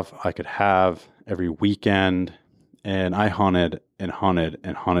day off I could have, every weekend, and I hunted and hunted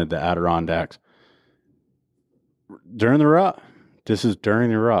and hunted the Adirondacks during the rut. This is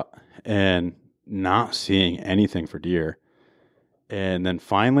during the rut, and not seeing anything for deer. And then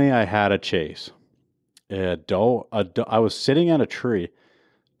finally I had a chase. A doe, I was sitting at a tree.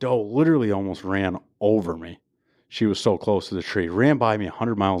 Doe literally almost ran over me. She was so close to the tree. Ran by me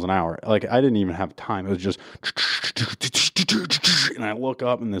 100 miles an hour. Like, I didn't even have time. It was just... And I look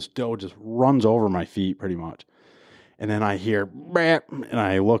up, and this doe just runs over my feet pretty much. And then I hear... And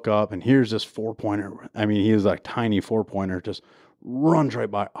I look up, and here's this 4-pointer. I mean, he was like tiny 4-pointer. Just runs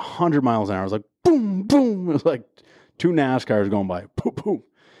right by 100 miles an hour. It was like, boom, boom. It was like 2 NASCARs going by. Boom, boom.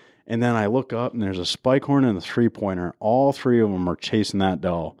 And then I look up, and there's a spike horn and a 3-pointer. All 3 of them are chasing that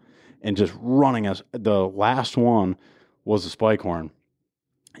doe and just running us. The last one was the spike horn.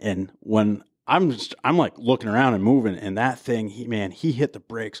 And when I'm like looking around and moving, and that thing, he hit the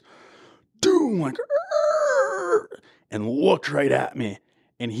brakes, doom, like, and looked right at me.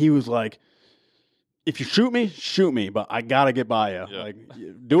 And he was like, if you shoot me, but I got to get by you. Yeah. Like,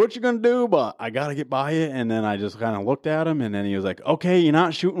 do what you're going to do, but I got to get by you. And then I just kind of looked at him, and then he was like, okay, you're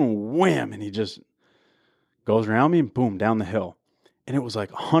not shooting, wham. And he just goes around me and boom, down the hill. And it was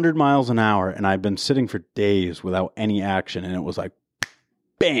like 100 miles an hour, and I've been sitting for days without any action, and it was like,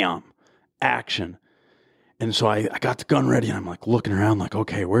 bam, action. And so I got the gun ready, and I'm like looking around like,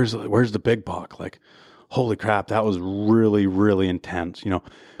 okay, where's the big buck? Like, holy crap, that was really, really intense.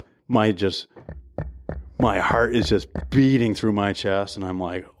 My heart is just beating through my chest, and I'm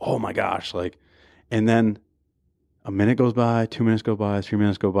like, oh my gosh, like, and then a minute goes by, 2 minutes go by, 3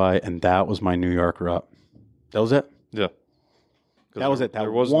 minutes go by, and that was my New York rut. That was it. Yeah. That was it. That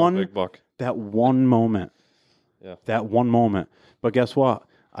there was one no big buck. That one moment. Yeah. That one moment. But guess what?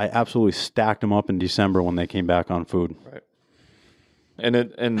 I absolutely stacked them up in December when they came back on food. Right.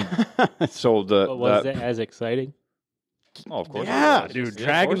 And so But was it as exciting? Oh, of course. Yeah, it was. dude, Yeah, of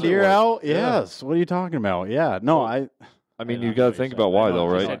dragging course it deer was. out. Yeah. Yes. What are you talking about? Yeah. No, I mean, you got to think about why,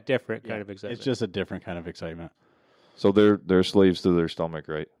 though, It's a right? different kind of excitement. it's just a different kind of excitement. So they're slaves to their stomach,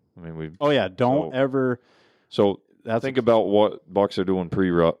 right? I mean, we. Oh yeah, don't So- ever. So That's think about what bucks are doing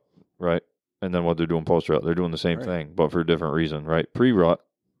pre-rut, right? And then what they're doing post-rut. They're doing the same Right. thing, but for a different reason, right? Pre-rut,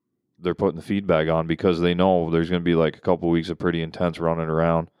 they're putting the feed bag on because they know there's going to be like a couple weeks of pretty intense running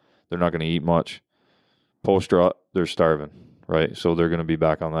around. They're not going to eat much. Post-rut, they're starving, right? So they're going to be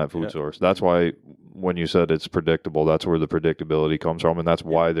back on that food Yeah. source. That's why when you said it's predictable, that's where the predictability comes from, and that's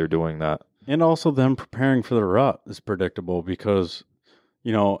why they're doing that. And also them preparing for the rut is predictable because,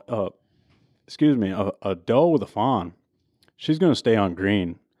 a doe with a fawn, she's going to stay on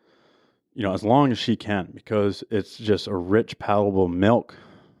green, as long as she can, because it's just a rich, palatable milk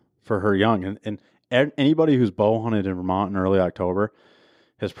for her young. And anybody who's bow hunted in Vermont in early October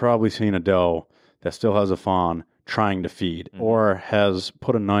has probably seen a doe that still has a fawn trying to feed, or has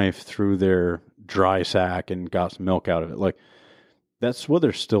put a knife through their dry sack and got some milk out of it. Like, that's what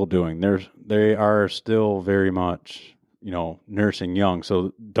they're still doing. They are still very much, nursing young.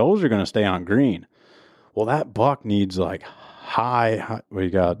 So does are going to stay on green. Well, that buck needs like high. What you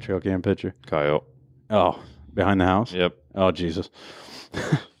got? Trail cam picture? Coyote. Oh, behind the house? Yep. Oh, Jesus.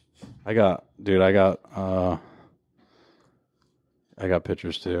 I got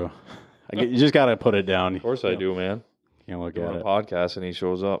pictures too. You just got to put it down. Of course I do, man. Can't look Doing at a it. podcast and he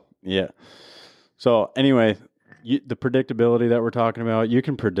shows up. Yeah. So anyway, the predictability that we're talking about, you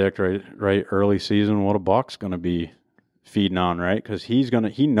can predict right early season what a buck's going to be feeding on, right? Because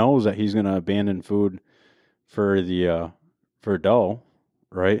he knows that he's going to abandon food for doe,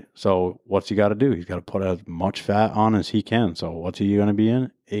 right? So what's he got to do? He's got to put as much fat on as he can. So what's he going to be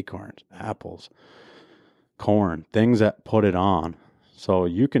in? Acorns, apples, corn, things that put it on. So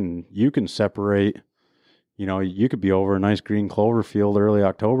you can separate. You could be over a nice green clover field early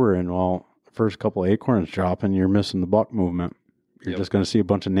October, and first couple of acorns dropping, you're missing the buck movement. You're just going to see a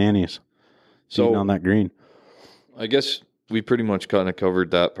bunch of nannies sitting on that green. I guess we pretty much kind of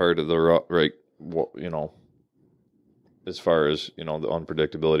covered that part of the rut, right? As far as the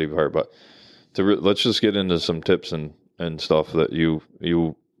unpredictability part, but let's just get into some tips and stuff that you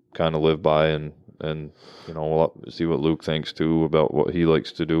kind of live by, and we'll see what Luke thinks too about what he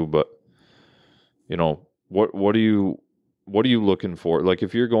likes to do. But what are you looking for? Like,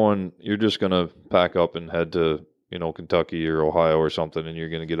 if you're just gonna pack up and head to Kentucky or Ohio or something, and you're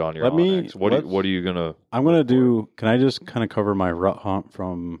gonna get on your Onyx, what are you gonna? I'm gonna do. Can I just kind of cover my rut hunt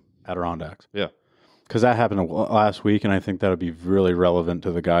from Adirondacks? Yeah. Because that happened last week, and I think that would be really relevant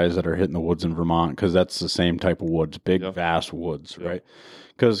to the guys that are hitting the woods in Vermont, because that's the same type of woods, big, vast woods, right?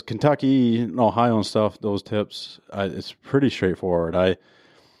 Because Kentucky and Ohio and stuff, those tips, it's pretty straightforward.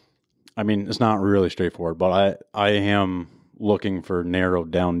 I mean, it's not really straightforward, but I am looking for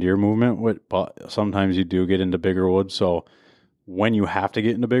narrowed down deer movement, but sometimes you do get into bigger woods. So when you have to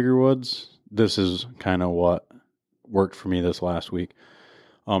get into bigger woods, this is kind of what worked for me this last week.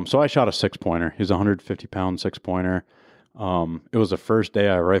 So I shot a 6-pointer. He's a 150-pound 6-pointer. It was the first day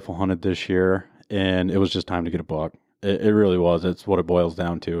I rifle hunted this year, and it was just time to get a buck. It really was. It's what it boils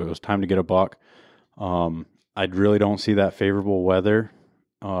down to. It was time to get a buck. I really don't see that favorable weather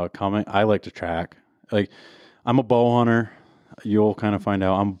coming. I like to track. Like, I'm a bow hunter. You'll kind of find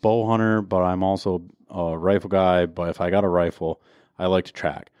out. I'm a bow hunter, but I'm also a rifle guy. But if I got a rifle, I like to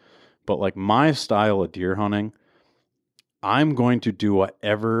track. But like my style of deer hunting, I'm going to do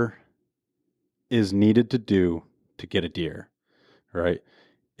whatever is needed to do to get a deer, right?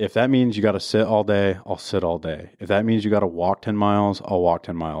 If that means you got to sit all day, I'll sit all day. If that means you got to walk 10 miles, I'll walk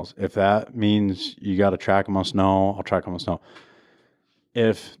 10 miles. If that means you got to track them on snow, I'll track them on snow.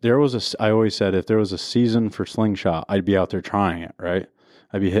 I always said, if there was a season for slingshot, I'd be out there trying it, right?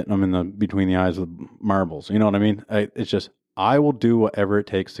 I'd be hitting them between the eyes with marbles. You know what I mean? It's just, I will do whatever it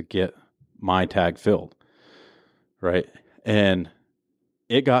takes to get my tag filled, right? And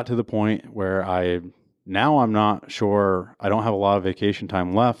it got to the point where I'm not sure. I don't have a lot of vacation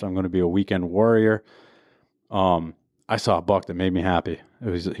time left. I'm going to be a weekend warrior. I saw a buck that made me happy.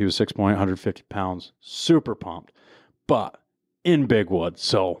 He was 6 point, 150 pounds, super pumped, but in big woods.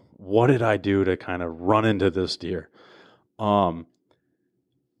 So what did I do to kind of run into this deer?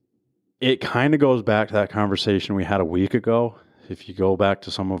 It kind of goes back to that conversation we had a week ago. If you go back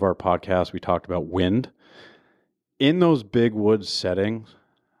to some of our podcasts, we talked about wind. In those big woods settings,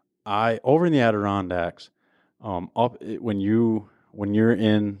 over in the Adirondacks, when you're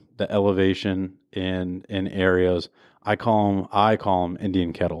in the elevation in areas, I call them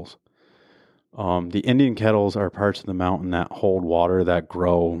Indian kettles. The Indian kettles are parts of the mountain that hold water that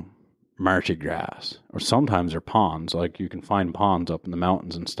grow marshy grass, or sometimes they're ponds. Like, you can find ponds up in the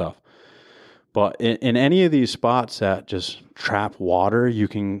mountains and stuff. But in any of these spots that just trap water, you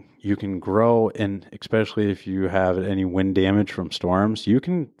can grow, and especially if you have any wind damage from storms, you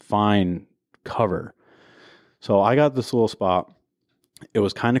can find cover. So I got this little spot. It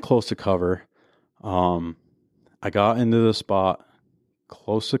was kind of close to cover. I got into the spot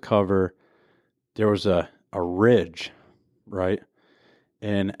close to cover. There was a ridge, right?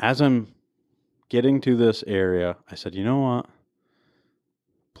 And as I'm getting to this area, I said, you know what?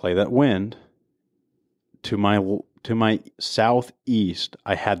 Play that wind. To my southeast,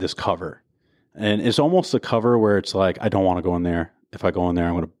 I had this cover. And it's almost a cover where it's like, I don't want to go in there. If I go in there,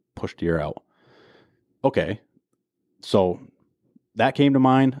 I'm going to push deer out. Okay. So that came to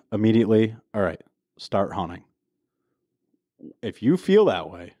mind immediately. All right, start hunting. If you feel that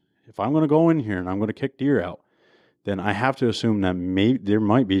way, if I'm going to go in here and I'm going to kick deer out, then I have to assume that maybe there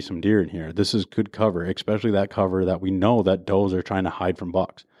might be some deer in here. This is good cover, especially that cover that we know that does are trying to hide from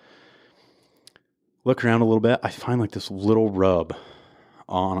bucks. Look around a little bit. I find like this little rub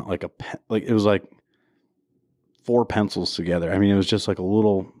on like it was like 4 pencils together. I mean, it was just like a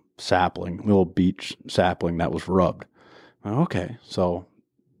little sapling, little beech sapling that was rubbed. Okay, so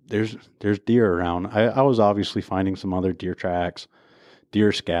there's deer around. I was obviously finding some other deer tracks,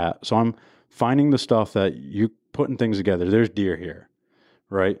 deer scat. So I'm finding the stuff that you putting things together. There's deer here,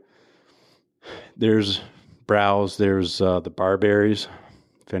 right? There's browse. There's the barberries.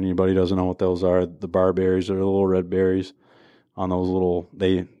 If anybody doesn't know what those are, the barberries are the little red berries on those little,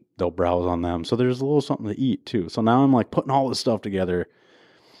 they'll browse on them. So there's a little something to eat too. So now I'm like putting all this stuff together.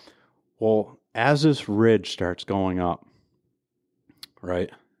 Well, as this ridge starts going up, right,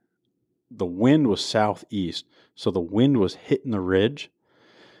 the wind was southeast. So the wind was hitting the ridge.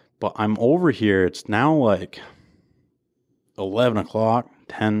 But I'm over here. It's now like 11 o'clock,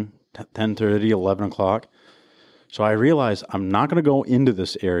 10:30, 11 o'clock. So I realize I'm not going to go into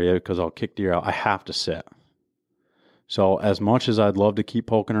this area because I'll kick deer out. I have to sit. So as much as I'd love to keep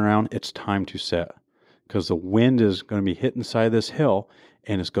poking around, it's time to sit because the wind is going to be hitting the side of this hill,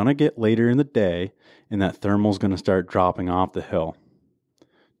 and it's going to get later in the day, and that thermal's going to start dropping off the hill.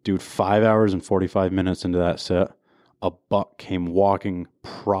 Dude, 5 hours and 45 minutes into that sit, a buck came walking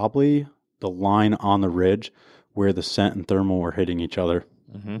probably the line on the ridge where the scent and thermal were hitting each other,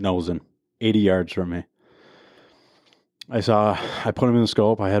 nosing 80 yards from me. I put him in the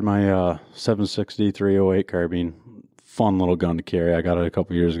scope. I had my 760 308 carbine. Fun little gun to carry. I got it a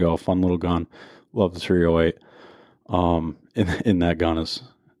couple years ago. Fun little gun. Love the 308. In that gun is,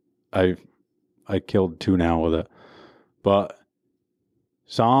 I killed 2 now with it. But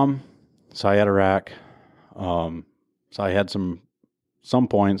saw him. Saw he had a rack. So I had some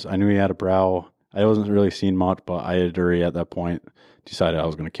points. I knew he had a brow. I wasn't really seeing much, but I had already at that point decided I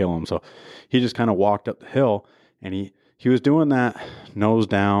was going to kill him. So he just kind of walked up the hill, and he was doing that nose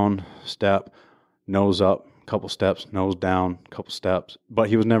down, step, nose up, couple steps, nose down, couple steps, but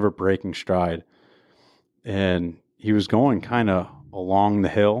he was never breaking stride. And he was going kind of along the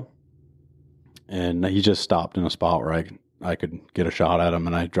hill, and he just stopped in a spot where I could get a shot at him,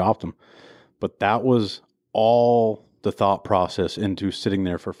 and I dropped him. But that was all the thought process into sitting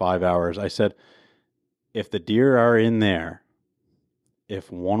there for 5 hours. I said, if the deer are in there,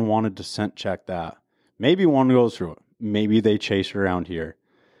 if one wanted to scent check that, maybe one goes through it. Maybe they chase around here.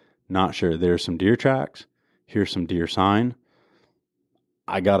 Not sure. There's some deer tracks. Here's some deer sign.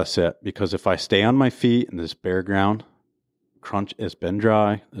 I got to sit because if I stay on my feet in this bare ground, it's been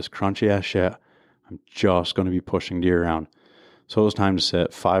dry, this crunchy ass shit, I'm just going to be pushing deer around. So it was time to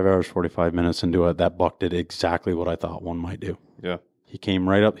sit. 5 hours, 45 minutes into it. That buck did exactly what I thought one might do. Yeah. He came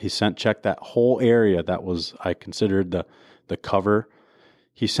right up. He scent checked that whole area that was, I considered the cover.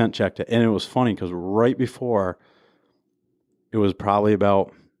 He scent checked it. And it was funny because right before, it was probably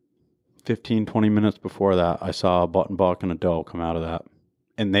about 15, 20 minutes before that, I saw a button buck and a doe come out of that.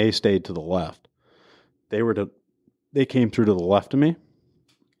 And they stayed to the left. They came through to the left of me.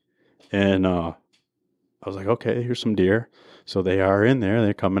 And I was like, okay, here's some deer. So they are in there.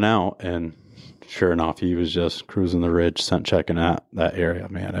 They're coming out. And sure enough, he was just cruising the ridge, scent checking that area.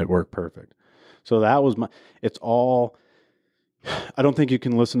 Man, it worked perfect. So that was I don't think you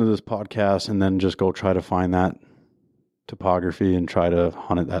can listen to this podcast and then just go try to find that topography and try to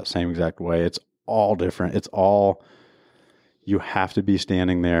hunt it that same exact way. It's all different. You have to be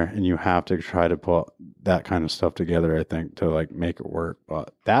standing there and you have to try to put that kind of stuff together, I think, to like make it work.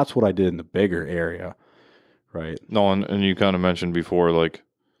 But that's what I did in the bigger area, right? No, and you kind of mentioned before, like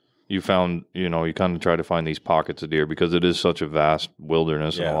you found, you kind of try to find these pockets of deer because it is such a vast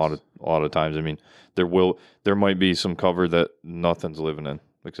wilderness. Yes. And a lot of times, I mean, there might be some cover that nothing's living in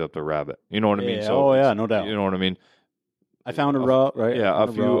except a rabbit. You know what I mean? So no doubt. You know what I mean? I found a rub, right? Yeah, I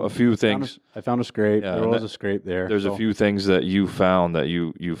found a few things. I found a scrape. Yeah, there was a scrape there. There's a few things that you found that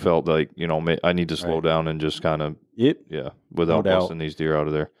you felt like, I need to slow down and just kind of, without busting these deer out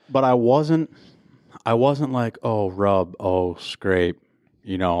of there. But I wasn't like, oh, rub, oh, scrape,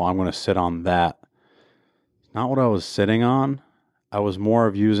 I'm going to sit on that. Not what I was sitting on. I was more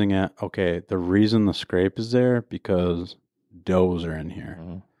of using it, okay, the reason the scrape is there because does are in here.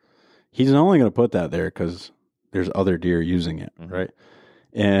 Mm-hmm. He's only going to put that there because there's other deer using it, mm-hmm. right?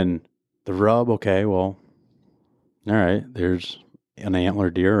 And the rub, okay, well, all right, there's an antler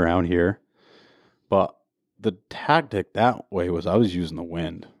deer around here. But the tactic that way was I was using the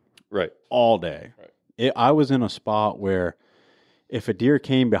wind. Right. All day. Right. I was in a spot where if a deer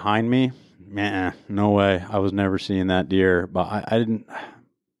came behind me, no way. I was never seeing that deer. But I didn't,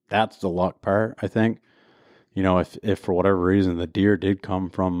 that's the luck part, I think. If for whatever reason the deer did come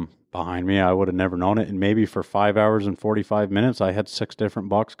from behind me, I would have never known it. And maybe for 5 hours and 45 minutes, I had 6 different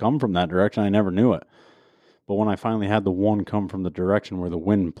bucks come from that direction. I never knew it. But when I finally had the one come from the direction where the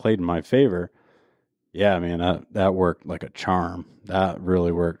wind played in my favor, yeah, man, that worked like a charm. That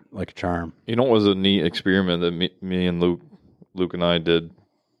really worked like a charm. It was a neat experiment that me and Luke and I did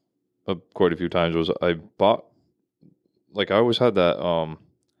quite a few times. Was I bought, I always had that, it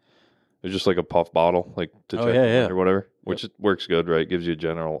was just like a puff bottle, to check or whatever, which works good, right? Gives you a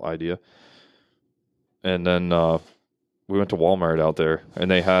general idea. And then we went to Walmart out there, and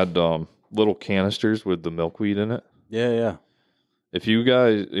they had little canisters with the milkweed in it. Yeah. If you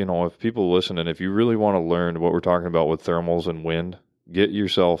guys, if people listening, if you really want to learn what we're talking about with thermals and wind, get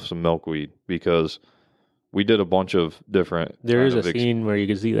yourself some milkweed, because we did a bunch of different. There is a scene where you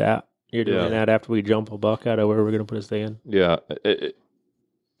can see that. You're doing that after we jump a buck out of where we're going to put a stand. Yeah.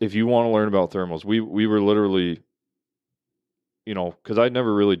 If you want to learn about thermals, we were literally, because I'd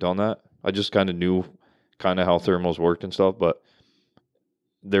never really done that. I just kind of knew how thermals worked and stuff. But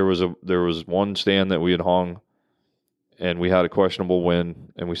there was one stand that we had hung, and we had a questionable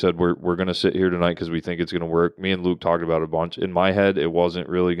wind, and we said we're going to sit here tonight because we think it's going to work. Me and Luke talked about it a bunch. In my head, it wasn't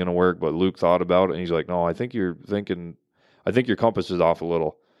really going to work, but Luke thought about it, and he's like, "No, I think your compass is off a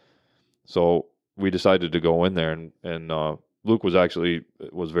little." So we decided to go in there, and Luke was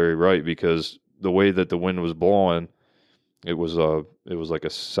very right, because the way that the wind was blowing, it was like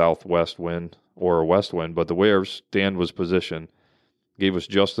a southwest wind or a west wind, but the way our stand was positioned gave us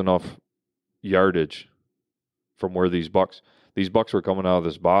just enough yardage from where these bucks were coming out of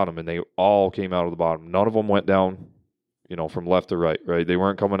this bottom, and they all came out of the bottom. None of them went down, from left to right, right? They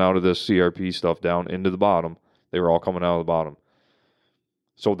weren't coming out of this CRP stuff down into the bottom. They were all coming out of the bottom.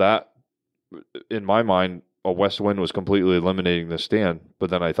 So that, in my mind, a west wind was completely eliminating the stand.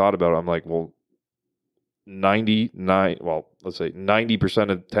 But then I thought about it. I'm like, well, 90%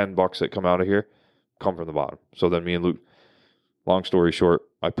 of 10 bucks that come out of here come from the bottom. So then me and Luke, long story short,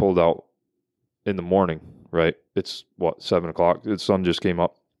 I pulled out in the morning, right? It's 7 o'clock. The sun just came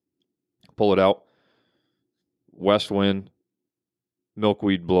up. Pull it out. West wind,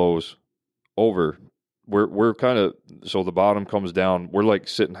 milkweed blows over. We're kind of, so the bottom comes down. We're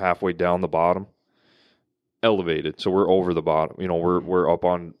sitting halfway down the bottom, elevated, so we're over the bottom. We're up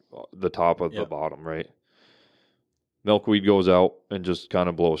on the top of the bottom, right? Milkweed goes out and just kind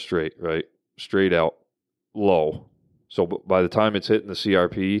of blows straight, right? Straight out, low. So by the time it's hitting the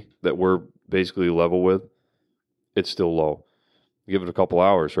CRP that we're basically level with, it's still low. Give it a couple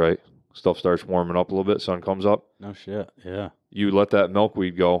hours, right? Stuff starts warming up a little bit. Sun comes up. No shit. Yeah. You let that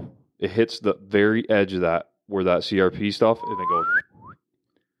milkweed go. It hits the very edge of that, where that CRP stuff, and it goes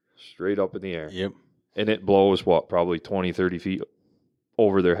straight up in the air. Yep. And it blows, probably 20, 30 feet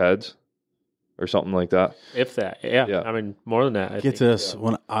over their heads or something like that. If that, yeah. I mean, more than that. Get this.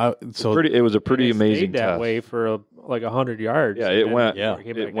 When it was a pretty amazing test. That way for 100 yards. Yeah, it went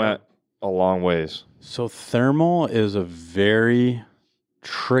a long ways. So thermal is a very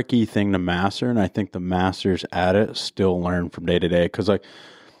tricky thing to master, and I think the masters at it still learn from day to day. Because I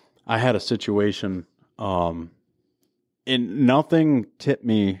had a situation, and nothing tipped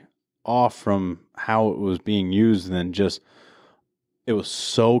me off from how it was being used, and then just it was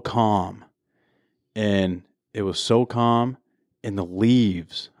so calm, and the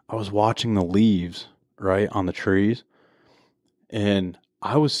leaves, I was watching the leaves right on the trees, and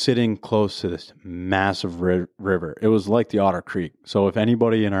I was sitting close to this massive river. It was like the Otter Creek. So if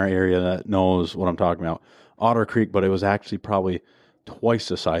anybody in our area that knows what I'm talking about, Otter Creek, but it was actually probably twice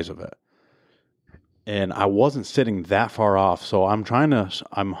the size of it. And I wasn't sitting that far off. So I'm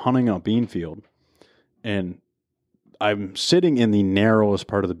hunting a bean field, and I'm sitting in the narrowest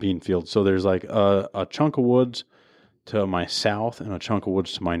part of the bean field. So there's a chunk of woods to my south and a chunk of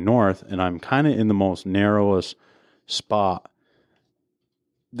woods to my north. And I'm kind of in the most narrowest spot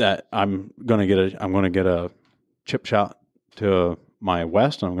that I'm going to get a chip shot to my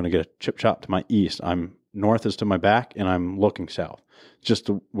west, and I'm going to get a chip shot to my east. I'm north is to my back, and I'm looking south. Just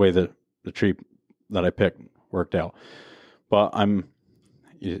the way the tree that I picked worked out. But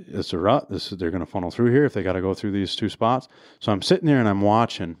it's a rut. They're going to funnel through here if they got to go through these two spots. So I'm sitting there and I'm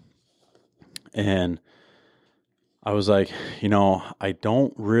watching, and I was like, I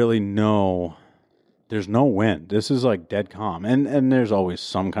don't really know. There's no wind. This is like dead calm. And there's always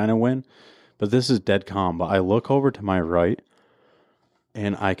some kind of wind, but this is dead calm. But I look over to my right,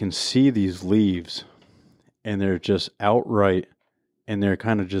 and I can see these leaves, and they're just outright, and they're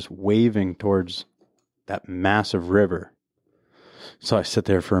kind of just waving towards that massive river. So I sit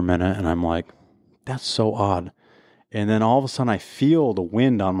there for a minute, and I'm like, that's so odd. And then all of a sudden I feel the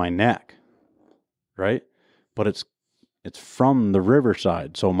wind on my neck, right? But it's from the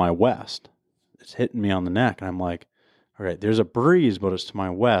riverside, so my west. It's hitting me on the neck, and I'm like, all right, there's a breeze, but it's to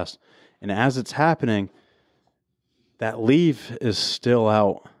my west. And as it's happening, that leaf is still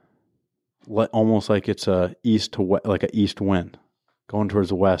out, almost like it's a east to west, like an east wind going towards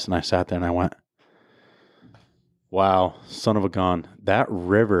the west. And I sat there and I went, wow, son of a gun. That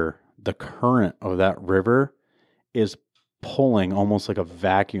river, the current of that river is pulling almost like a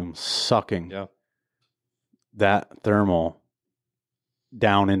vacuum, sucking that thermal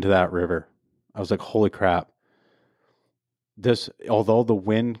down into that river. I was like, holy crap. Although the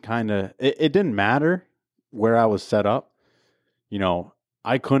wind it didn't matter where I was set up.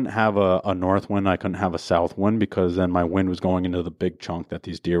 I couldn't have a north wind. I couldn't have a south wind, because then my wind was going into the big chunk that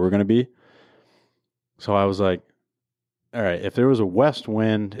these deer were going to be. So I was like, all right, if there was a west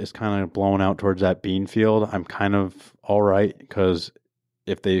wind, it's kind of blowing out towards that bean field, I'm kind of all right, because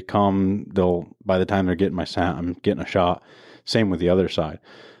if they come, by the time they're getting my scent, I'm getting a shot. Same with the other side.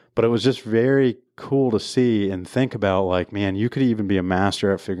 But it was just very cool to see and think about, like, man, you could even be a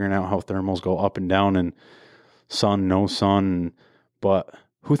master at figuring out how thermals go up and down and sun, no sun. But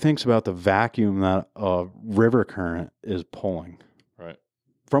who thinks about the vacuum that a river current is pulling? Right.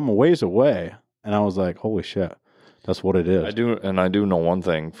 From a ways away. And I was like, holy shit, that's what it is. I do know one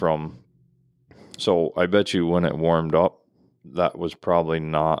thing so I bet you when it warmed up, that was probably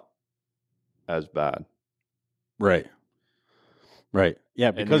not as bad. Right.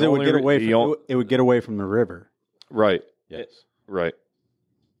 Yeah, because it would get away from the river. Right. Yes. Right.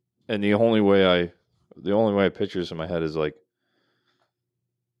 And the only way I picture this in my head is like,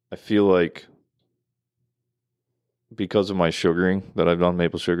 I feel like because of my sugaring that I've done,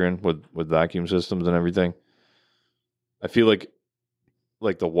 maple sugaring with vacuum systems and everything, I feel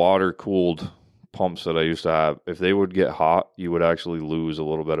like the water cooled pumps that I used to have, if they would get hot, you would actually lose a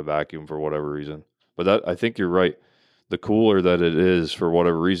little bit of vacuum for whatever reason. But I think you're right. The cooler that it is, for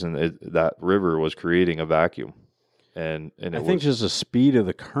whatever reason, that river was creating a vacuum, and I think just the speed of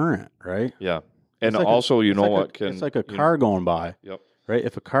the current, right? Yeah, and also it's like a car going by. Yep. Right.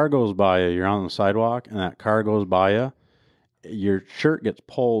 If a car goes by you, you're on the sidewalk, and that car goes by you, your shirt gets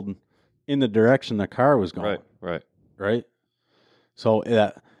pulled in the direction the car was going. Right. So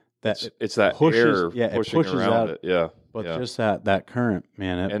it's that pushes, air pushing around out, it. Yeah. But just that current,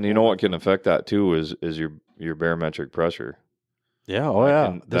 man. And you know what can affect that too is your barometric pressure.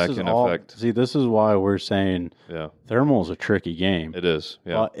 Yeah. That can affect. See, this is why we're saying thermal is a tricky game. It is.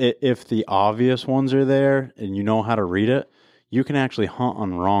 Yeah. If the obvious ones are there and you know how to read it, you can actually hunt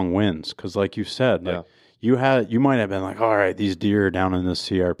on wrong winds. Because like you said, you might have been like, all right, these deer are down in this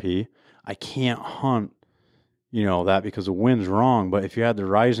CRP. I can't hunt, that because the wind's wrong. But if you had the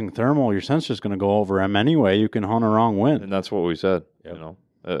rising thermal, your sensor's going to go over them anyway. You can hunt a wrong wind. And that's what we said. Yep.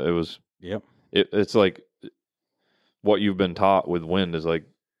 It was. Yep. It's like what you've been taught with wind is like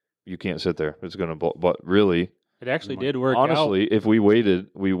you can't sit there. It's going to blow. But really, it actually did work. Honestly, if we waited,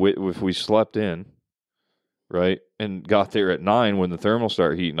 if we slept in, right, and got there at 9 when the thermals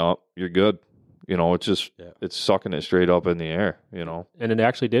start heating up, you're good. It's just it's sucking it straight up in the air. And it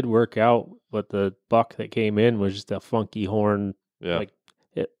actually did work out. But the buck that came in was just a funky horn. Yeah.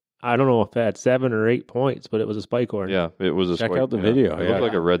 I don't know if it had 7 or 8 points, but it was a spike horn. Yeah, it was a Check spike. out the video. It looked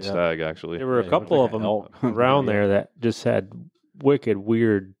like a red stag, actually. There were a couple of them around there that just had wicked,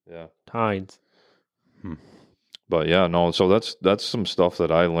 weird tines. But so that's some stuff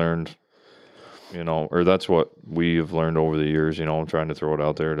that I learned, or that's what we've learned over the years, trying to throw it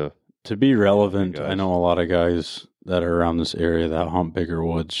out there to be relevant. I know a lot of guys that are around this area that hunt bigger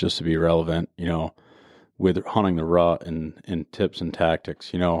woods just to be relevant, with hunting the rut and tips and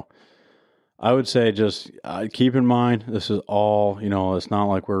tactics. I would say just keep in mind, this is all, it's not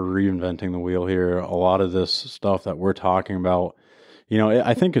like we're reinventing the wheel here. A lot of this stuff that we're talking about,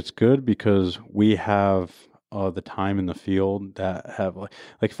 I think it's good because we have the time in the field that have like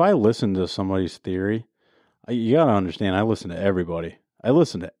if I listen to somebody's theory, you got to understand, I listen to everybody.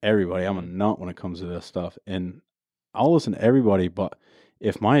 I'm a nut when it comes to this stuff, and I'll listen to everybody. But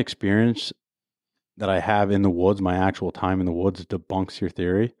if my experience that I have in the woods, my actual time in the woods, debunks your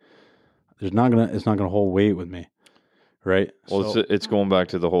theory, it's not gonna hold weight with me, right? Well, it's going back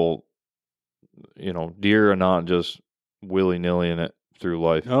to the whole, deer are not just willy-nilly in it through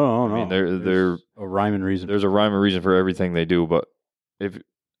life. No. I mean, there's a rhyme and reason. There's a rhyme and reason for everything they do. But if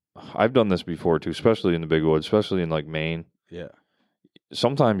I've done this before too, especially in the big woods, especially in like Maine. Yeah.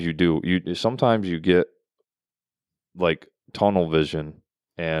 Sometimes you do. Sometimes you get like tunnel vision,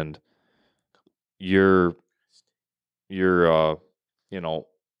 and you're you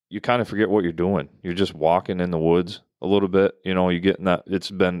kind of forget what you're doing. You're just walking in the woods a little bit. You get in that. It's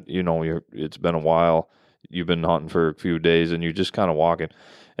been it's been a while. You've been hunting for a few days, and you're just kind of walking,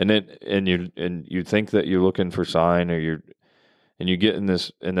 and you think that you're looking for sign, and you get in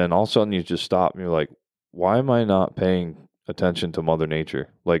this, and then all of a sudden you just stop, and you're like, why am I not paying attention to Mother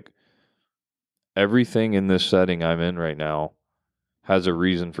Nature? Like, everything in this setting I'm in right now has a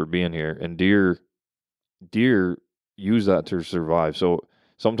reason for being here, and deer use that to survive. So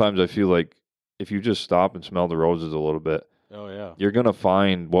sometimes I feel like if you just stop and smell the roses a little bit, you're gonna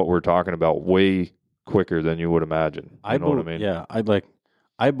find what we're talking about way quicker than you would imagine. You know what I mean? Yeah,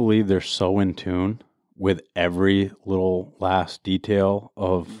 I believe they're so in tune with every little last detail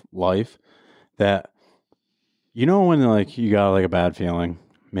of life that when like you got like a bad feeling,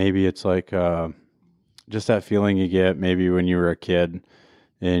 maybe it's like just that feeling you get maybe when you were a kid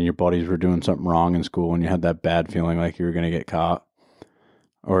and your buddies were doing something wrong in school and you had that bad feeling like you were going to get caught,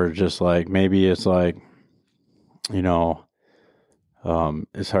 or just like maybe it's like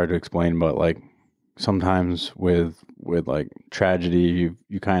it's hard to explain, but like sometimes with like tragedy,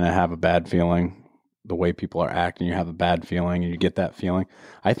 you kind of have a bad feeling. The way people are acting, you have a bad feeling, and you get that feeling.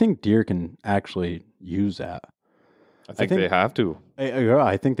 I think deer can actually use that. I think they have to.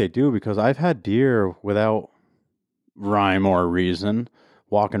 I think they do, because I've had deer without rhyme or reason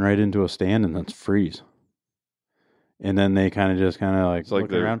walking right into a stand and then freeze, and then they kind of like it's like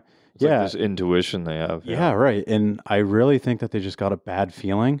look around. It's like this intuition they have. Yeah, right. And I really think that they just got a bad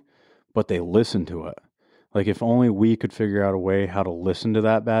feeling, but they listen to it. Like, if only we could figure out a way how to listen to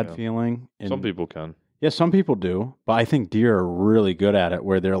that bad feeling. And some people can. Yeah, some people do. But I think deer are really good at it,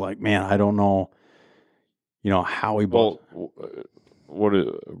 where they're like, man, I don't know, how we both. Well, what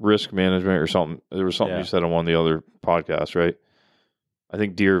risk management or something? There was something you said on one of the other podcasts, right? I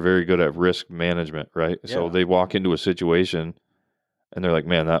think deer are very good at risk management, right? Yeah. So they walk into a situation and they're like,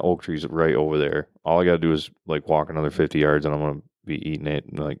 man, that oak tree's right over there. All I got to do is like walk another 50 yards and I'm going to be eating it,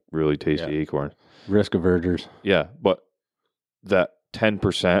 and like really tasty acorn. Risk averters. Yeah, but that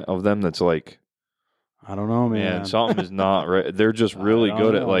 10% of them that's like, I don't know, man. Something is not right. They're just really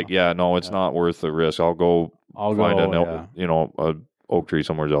good at like, it's not worth the risk. I'll find a oak tree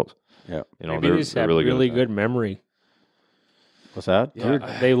somewhere else. Yeah, maybe they just have really good memory. What's that?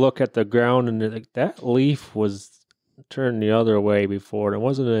 Yeah, they look at the ground and they're like, that leaf was turned the other way before, and it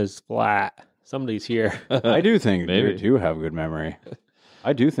wasn't as flat. Somebody's here. I do think deer do have good memory.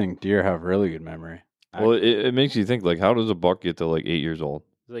 I do think deer have really good memory. Well, it makes you think, like, how does a buck get to like 8 years old?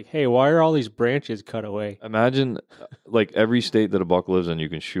 It's like, hey, why are all these branches cut away? Imagine, like, every state that a buck lives in, you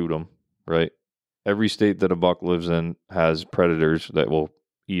can shoot them, right? Every state that a buck lives in has predators that will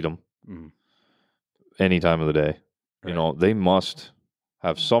eat them any time of the day. Right. They must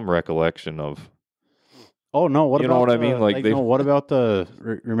have some recollection of. Oh no! What about what I mean? Like, what about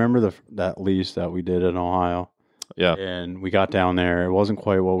remember that lease that we did in Ohio? Yeah, and we got down there. It wasn't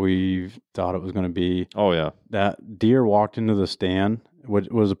quite what we thought it was going to be. Oh yeah, that deer walked into the stand, which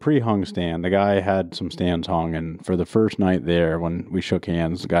was a pre-hung stand. The guy had some stands hung, and for the first night there, when we shook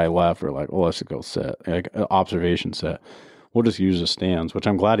hands, the guy left. We're like, "Well, let's go sit, like observation set. We'll just use the stands," which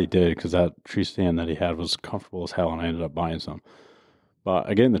I'm glad he did, because that tree stand that he had was comfortable as hell, and I ended up buying some. But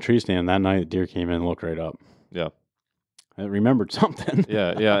I get in the tree stand that night. The deer came in and looked right up. Yeah, it remembered something.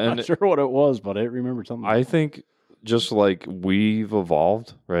 Yeah. I'm not sure what it was, but it remembered something. I think just like we've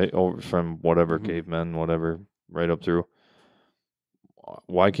evolved, right, over from whatever cavemen, whatever, right up through.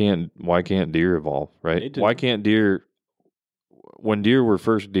 Why can't deer evolve, right? Why can't deer? When deer were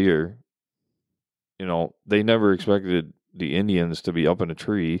first deer, they never expected the Indians to be up in a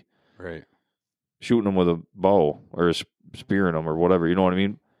tree, right, shooting them with a bow or spearing them or whatever. You know what I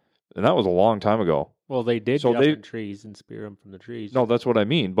mean? And that was a long time ago. Well, they did get up in trees and spear them from the trees. No, that's what I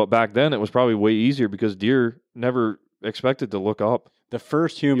mean. But back then, it was probably way easier because deer never expected to look up. The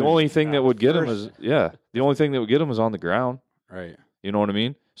first human. The only thing that would get them is the only thing that would get them is on the ground. Right. You know what I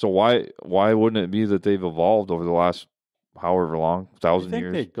mean? So why wouldn't it be that they've evolved over the last however long, 1,000 think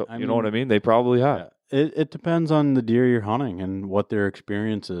years? they- I You know what I mean- mean? They probably have. Yeah. It depends on the deer you're hunting and what their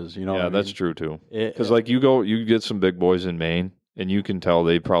experience is. You know, Yeah, what I that's mean? true too. It- Because like you get some big boys in Maine, and you can tell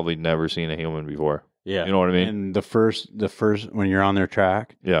they've probably never seen a human before. yeah, You know what I mean? And the first when you're on their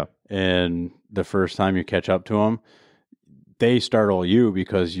track Yeah, and the first time you catch up to them, they startle you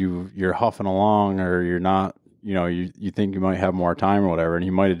because you're huffing along or you're not. You know, you think you might have more time or whatever, and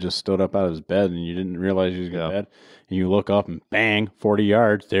he might have just stood up out of his bed and you didn't realize he was in Yeah. bed. And you look up and bang, 40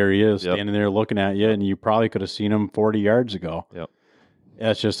 yards, there he is, Yep. standing there looking at you, and you probably could have seen him 40 yards ago. Yep.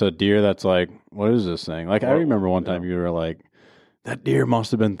 That's just a deer that's like, what is this thing? Like, I Well, remember one time you were like, that deer must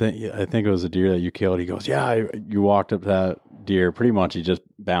have been, I think it was a deer that you killed. He goes, yeah, you walked up to that deer. Pretty much he just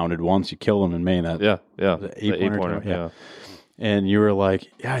bounded once. You killed him in Maine. That yeah. The eight-pointer, Yeah. And you were like,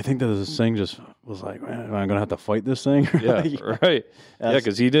 yeah, I think that this thing just was like, man, am I going to have to fight this thing? Yeah, Like, right. Yeah, that's-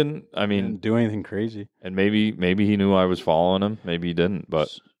 because he didn't. I he mean, didn't do anything crazy. and maybe he knew I was following him. Maybe he didn't. But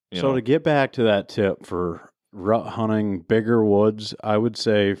So to get back to that tip for rut hunting, bigger woods, I would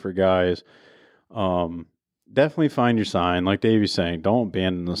say for guys, definitely find your sign. Like Davey's saying, don't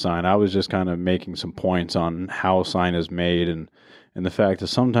abandon the sign. I was just kind of making some points on how sign is made and the fact that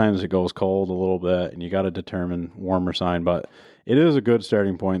sometimes it goes cold a little bit and you got to determine warmer sign. But it is a good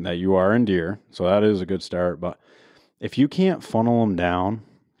starting point that you are in deer. So that is a good start. But if you can't funnel them down,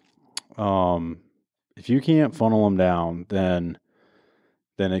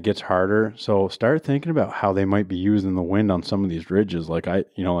 then it gets harder. So start thinking about how they might be using the wind on some of these ridges, like I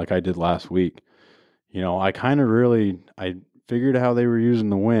did last week. I figured how they were using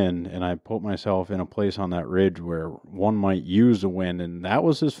the wind, and I put myself in a place on that ridge where one might use the wind, and that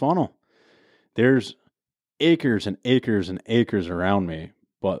was his funnel. There's acres and acres and acres around me,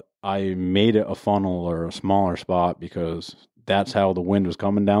 but I made it a funnel or a smaller spot because that's how the wind was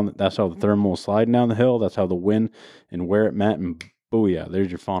coming down. That's how the thermal was sliding down the hill. That's how the wind and where it met, and booyah, there's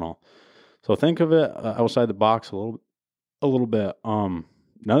your funnel. So think of it outside the box a little bit.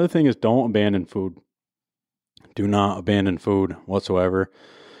 Another thing is don't abandon food. Do not abandon food whatsoever.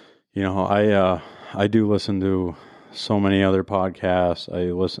 You know, I do listen to so many other podcasts.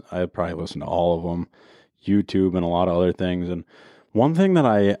 I probably listen to all of them, YouTube and a lot of other things. And one thing that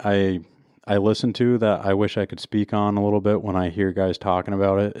I listen to that I wish I could speak on a little bit when I hear guys talking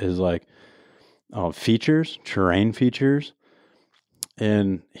about it is like features, terrain features.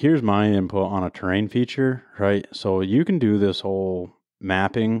 And here's my input on a terrain feature, right? So you can do this whole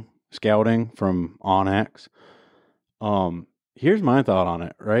mapping, scouting from OnX. Here's my thought on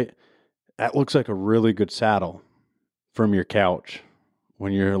it, right? That looks like a really good saddle from your couch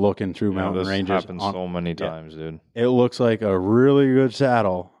when you're looking through mountain this ranges. happens so many times, dude. It looks like a really good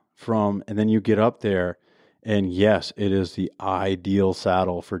saddle and then you get up there, and yes, it is the ideal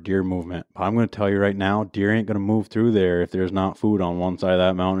saddle for deer movement. But I'm going to tell you right now, deer ain't going to move through there if there's not food on one side of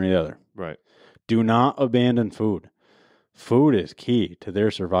that mountain or the other. Right. Do not abandon food. Food is key to their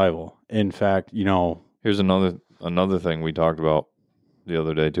survival. In fact, Here's another thing we talked about the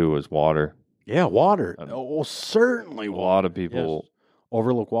other day too was water. yeah, water. Certainly A water. lot of people,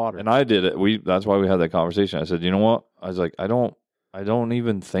 Overlook water. and I did it. That's why we had that conversation. I said, you know what? I was like, I don't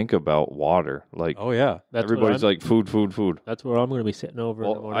even think about water. Like, oh yeah, everybody's like food. That's where I'm going to be sitting over. in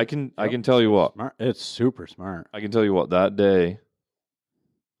the Well, morning. I can tell you what. smart. It's super smart. I can tell you what. That day,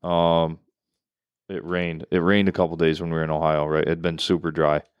 it rained. It rained a couple days when we were in Ohio. Right, it had been super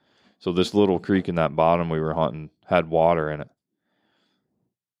dry. So this little creek in that bottom we were hunting had water in it.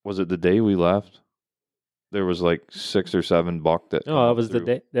 Was it the day we left? There was like 6 or 7 buck that. No, that was the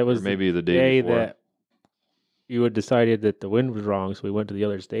day. That was maybe the day before. that you had decided that the wind was wrong, so we went to the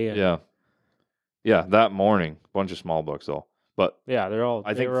other stand. Yeah, that morning, bunch of small bucks though. But Yeah, they're all.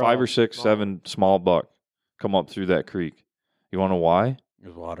 I they think were 5 all or 6, small. 7 small buck come up through that creek. You want to know why?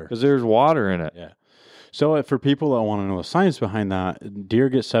 There's water. Because there's water in it. Yeah. So for people that want to know the science behind that, deer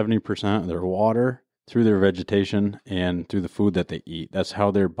get 70% of their water through their vegetation and through the food that they eat. That's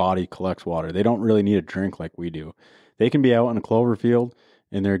how their body collects water. They don't really need a drink like we do. They can be out in a clover field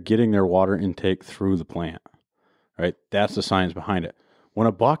and they're getting their water intake through the plant, right? That's the science behind it. When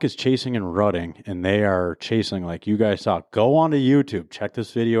a buck is chasing and rutting and they are chasing like you guys saw, go onto YouTube, check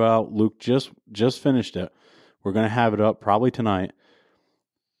this video out. Luke just finished it. We're going to have it up probably tonight.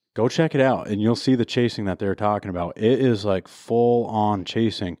 Go check it out, and you'll see the chasing that they're talking about. It is like full-on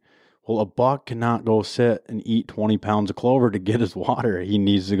chasing. Well, a buck cannot go sit and eat 20 pounds of clover to get his water. He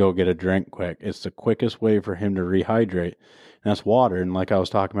needs to go get a drink quick. It's the quickest way for him to rehydrate, and that's water. And like I was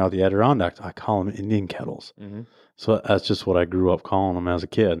talking about the Adirondacks, I call them Indian kettles. Mm-hmm. So that's just what I grew up calling them as a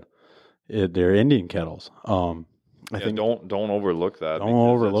kid. They're Indian kettles. I think don't overlook that. Don't because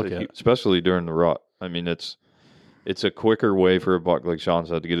overlook that's it. especially during the rut. I mean, it's a quicker way for a buck, like Sean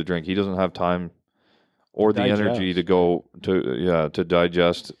said, to get a drink. He doesn't have time or the energy to go to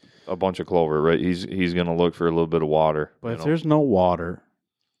digest a bunch of clover, right? He's going to look for a little bit of water. But if there's no water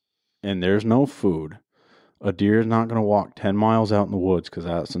and there's no food, a deer is not going to walk 10 miles out in the woods because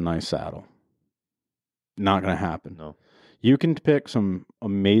that's a nice saddle. Not going to happen. No. You can pick some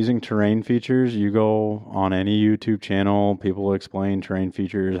amazing terrain features. You go on any YouTube channel, people explain terrain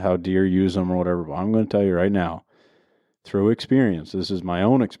features, how deer use them or whatever. But I'm going to tell you right now, through experience, this is my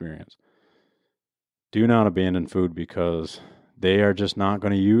own experience, do not abandon food because they are just not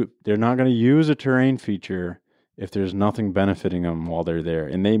going to use, they're not going to use a terrain feature if there's nothing benefiting them while they're there.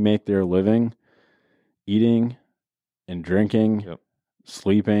 And they make their living eating and drinking, Yep.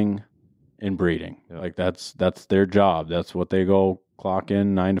 sleeping, and breeding. Yep. Like that's their job. That's what they go clock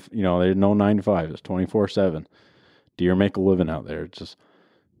in 9 to, there's no 9 to 5. It's 24/7. Deer make a living out there. It's just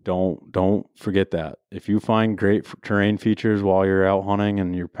don't forget that. If you find great terrain features while you're out hunting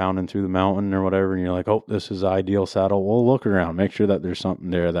and you're pounding through the mountain or whatever, and you're like, oh, this is the ideal saddle, well, look around. Make sure that there's something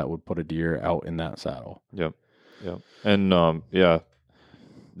there that would put a deer out in that saddle. Yep. And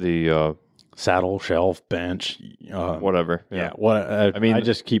the saddle, shelf, bench, whatever. Yeah. I mean, I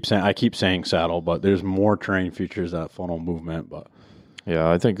keep saying saddle, but there's more terrain features that funnel movement. But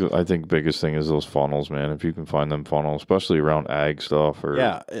yeah, I think biggest thing is those funnels, man. If you can find them funnels, especially around ag stuff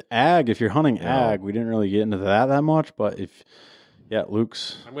or ag. If you're hunting ag, we didn't really get into that much. But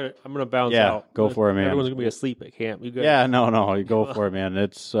Luke's. I'm gonna bounce out. Go for it, man. Everyone's gonna be asleep at camp. You guys, you go for it, man.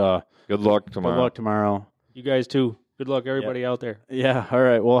 It's good luck tomorrow. Good luck tomorrow. You guys too. Good luck, everybody out there. Yeah. All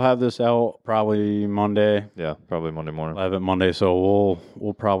right. We'll have this out probably Monday. Yeah, probably Monday morning. We'll have it Monday, so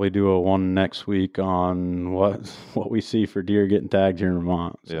we'll probably do a one next week on what we see for deer getting tagged here in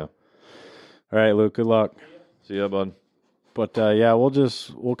Vermont. So. Yeah. All right, Luke. Good luck. See ya, bud. But we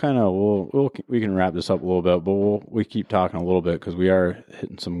can wrap this up a little bit, but we keep talking a little bit because we are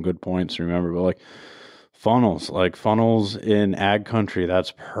hitting some good points. Remember, but funnels in ag country,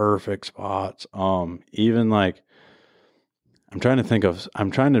 that's perfect spots. Even I'm trying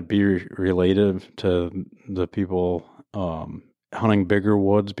to be relative to the people hunting bigger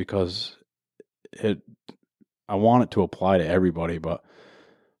woods because I want it to apply to everybody. But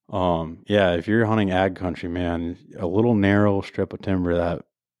if you're hunting ag country, man, a little narrow strip of timber that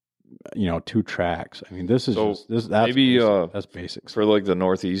 2 tracks. I mean, that's maybe basic. That's basics for the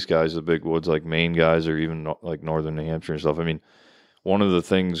Northeast guys, the big woods like Maine guys, or even like Northern New Hampshire and stuff. I mean, one of the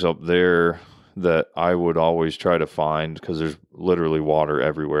things up there that I would always try to find, because there's literally water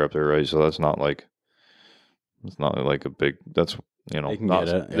everywhere up there, right? So it's not like a big, that's, they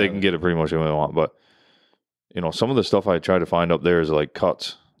can get it pretty much anywhere they want. But, some of the stuff I try to find up there is like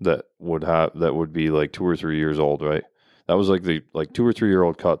cuts that would be like 2 or 3 years old, right? That was like 2 or 3 year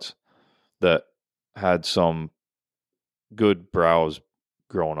old cuts that had some good browse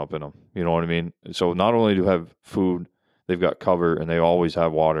growing up in them. You know what I mean? So not only do have food, they've got cover, and they always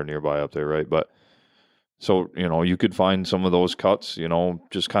have water nearby up there, right? But so, you could find some of those cuts,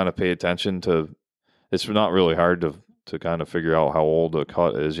 just kind of pay attention to, it's not really hard to kind of figure out how old a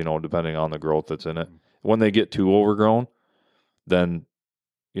cut is, depending on the growth that's in it. When they get too overgrown, then,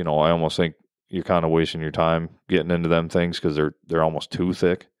 I almost think you're kind of wasting your time getting into them things because they're almost too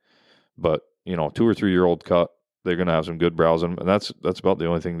thick. But, 2 or 3 year old cut, they're going to have some good browse in them, and that's about the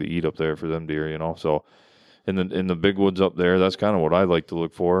only thing to eat up there for them deer, So in the big woods up there, that's kind of what I like to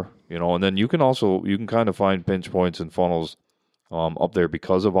look for, and then you can kind of find pinch points and funnels up there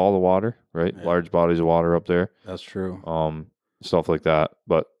because of all the water, right? Yeah. Large bodies of water up there. That's true. Stuff like that.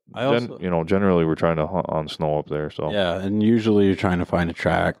 But generally we're trying to hunt on snow up there. So yeah, and usually you're trying to find a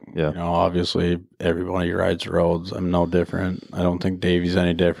track. Yeah. Obviously everybody rides roads. I'm no different. I don't think Davey's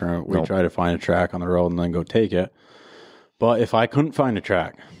any different. We try to find a track on the road and then go take it. But if I couldn't find a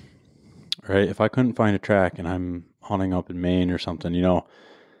track, right? If I couldn't find a track and I'm hunting up in Maine or something,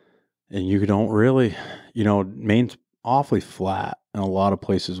 and you don't really, Maine's awfully flat in a lot of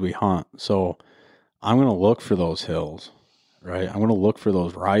places we hunt. So I'm going to look for those hills, right? I'm going to look for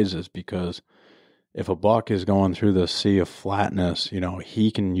those rises because if a buck is going through the sea of flatness, he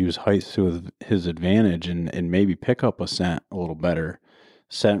can use height to his advantage and maybe pick up a scent a little better.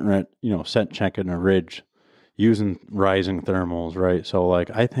 Scent checking a ridge, using rising thermals, right? So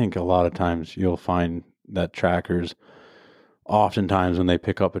I think a lot of times you'll find that trackers, oftentimes when they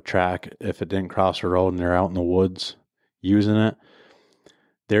pick up a track, if it didn't cross a road and they're out in the woods using it,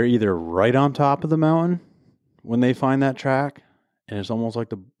 they're either right on top of the mountain when they find that track, and it's almost like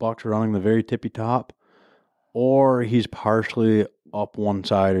the buck's running the very tippy top, or he's partially up one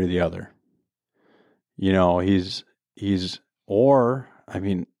side or the other. He's or I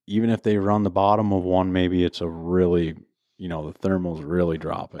mean, even if they run the bottom of one, maybe it's a really, the thermal's really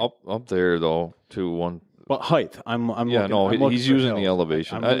dropping. Up there though, too. But height, I'm yeah, looking, no, I'm looking he's for using the hills.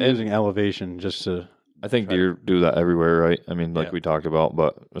 elevation. I'm using elevation just to. I think deer do that everywhere, right? I mean, like Yeah. we talked about,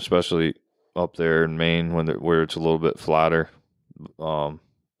 but especially up there in Maine where it's a little bit flatter.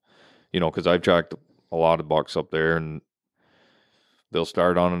 Because I've tracked a lot of bucks up there, and they'll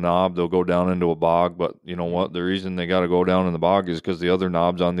start on a knob, they'll go down into a bog, but you know what? The reason they got to go down in the bog is because the other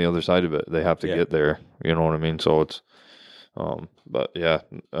knob's on the other side of it. They have to get there. You know what I mean? So it's, but yeah,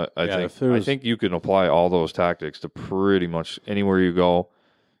 I think you can apply all those tactics to pretty much anywhere you go.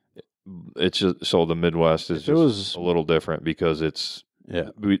 It's just so the Midwest is just a little different because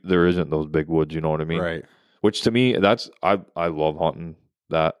there isn't those big woods. You know what I mean? Right. Which to me, I love hunting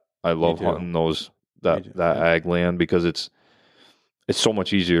that. I love hunting that ag land because it's so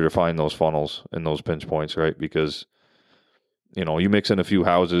much easier to find those funnels and those pinch points, right? Because you mix in a few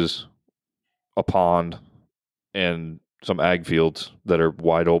houses, a pond, and some ag fields that are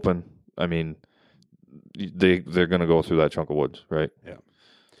wide open. I mean, they're going to go through that chunk of woods, right? Yeah.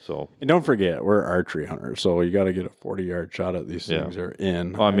 So, and don't forget, we're archery hunters, so you got to get a 40-yard shot at these things are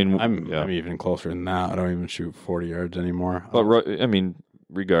in. Well, I mean, I'm even closer than that. I don't even shoot 40 yards anymore. But I mean,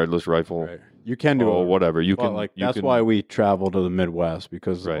 regardless, rifle. Right. You can do whatever. You can. That's why we travel to the Midwest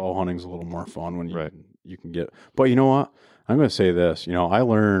because bow hunting's a little more fun when you can get. But you know what? I'm going to say this. I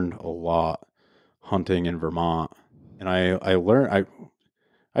learned a lot hunting in Vermont, and I learned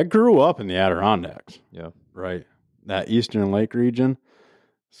I grew up in the Adirondacks. Yeah. Right. That Eastern Lake region.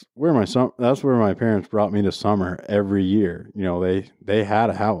 That's where my parents brought me to summer every year. They had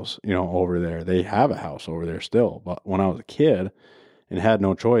a house, over there. They have a house over there still. But when I was a kid and had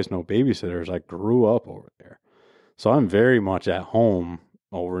no choice, no babysitters, I grew up over there. So I'm very much at home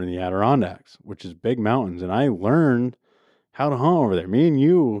over in the Adirondacks, which is big mountains. And I learned how to hunt over there. Me and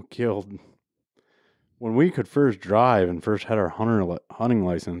you killed when we could first drive and first had our hunting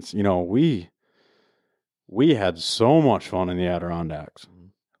license. We had so much fun in the Adirondacks.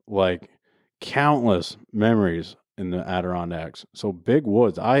 Like countless memories in the Adirondacks. So big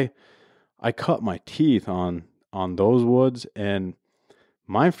woods. I cut my teeth on those woods, and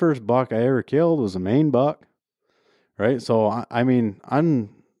my first buck I ever killed was a Maine buck. Right? So I mean, don't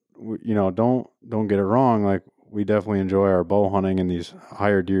get it wrong, like we definitely enjoy our bow hunting in these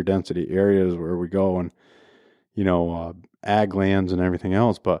higher deer density areas where we go and ag lands and everything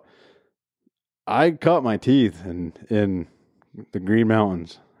else, but I cut my teeth in the Green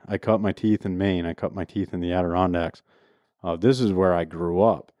Mountains. I cut my teeth in Maine. I cut my teeth in the Adirondacks. This is where I grew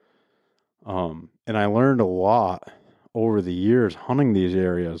up. And I learned a lot over the years hunting these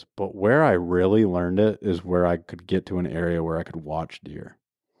areas. But where I really learned it is where I could get to an area where I could watch deer.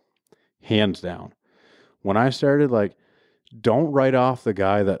 Hands down. When I started, don't write off the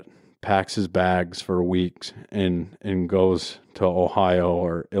guy that packs his bags for weeks and goes to Ohio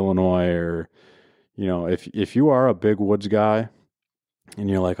or Illinois or, if you are a big woods guy, and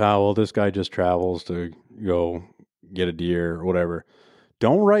you're like, this guy just travels to go get a deer or whatever.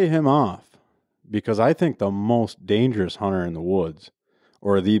 Don't write him off, because I think the most dangerous hunter in the woods,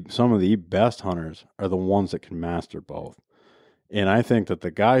 or some of the best hunters, are the ones that can master both. And I think that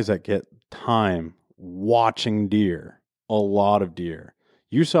the guys that get time watching deer, a lot of deer.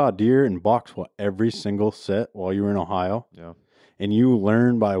 You saw deer and bucks every single sit while you were in Ohio? Yeah. And you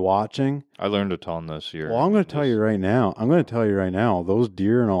learn by watching. I learned a ton this year. Well, I'm going to tell you right now, those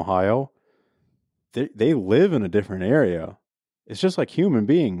deer in Ohio, they live in a different area. It's just like human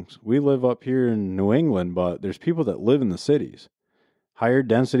beings. We live up here in New England, but there's people that live in the cities. Higher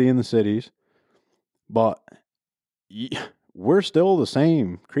density in the cities. But we're still the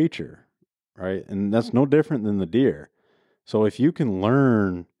same creature, right? And that's no different than the deer. So if you can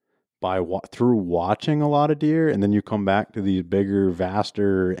learn through watching a lot of deer, and then you come back to these bigger,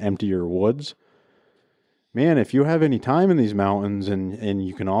 vaster, emptier woods, man, if you have any time in these mountains and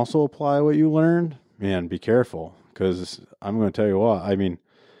you can also apply what you learned, man, be careful, because I'm going to tell you what, I mean,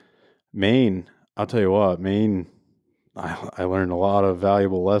 Maine, I learned a lot of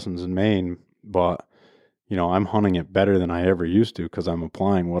valuable lessons in Maine, but I'm hunting it better than I ever used to because I'm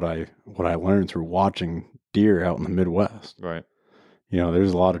applying what I learned through watching deer out in the Midwest. Right.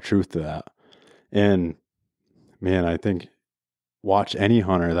 There's a lot of truth to that. And man, I think watch any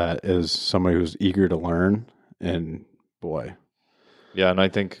hunter that is somebody who's eager to learn, and boy. Yeah. And I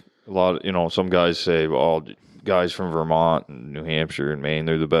think a lot of, some guys say, well, guys from Vermont and New Hampshire and Maine,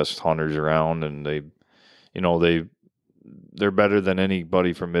 they're the best hunters around, and they're better than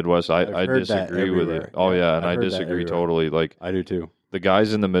anybody from Midwest. I disagree with it. Oh yeah. And I disagree totally. Like, I do too. The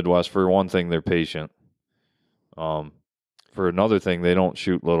guys in the Midwest, for one thing, they're patient. For another thing, they don't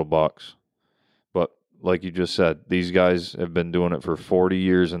shoot little bucks. But like you just said, these guys have been doing it for 40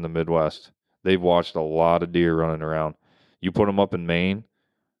 years in the Midwest. They've watched a lot of deer running around. You put them up in Maine,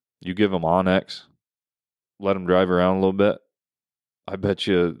 you give them Onyx, let them drive around a little bit. I bet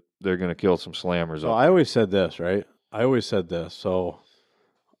you they're going to kill some slammers. So I always said this, right? So,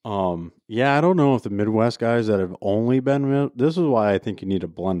 yeah, I don't know if the Midwest guys that have only been, this is why I think you need a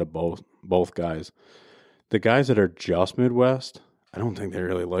blend of both guys. The guys that are just Midwest, I don't think they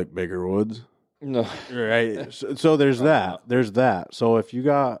really like bigger woods. No, Right. So there's that. There's that. So if you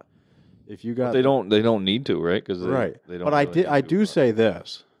got, but they don't need to, right? Because right. They don't. But I do say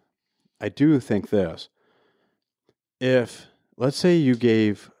this. I do think this. If let's say you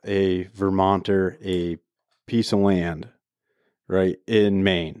gave a Vermonter a piece of land, right, in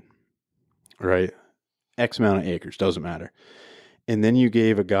Maine, right, X amount of acres, doesn't matter, and then you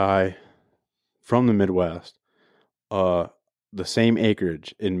gave a guy from the Midwest, the same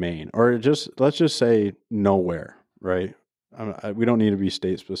acreage in Maine, or let's just say nowhere, right? We don't need to be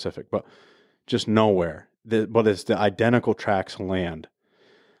state specific, but just nowhere. But it's the identical tracts of land.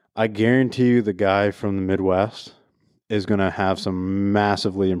 I guarantee you the guy from the Midwest is going to have some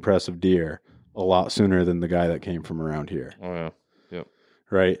massively impressive deer a lot sooner than the guy that came from around here. Oh, yeah. Yep.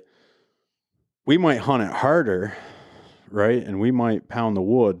 Right? We might hunt it harder, right? And we might pound the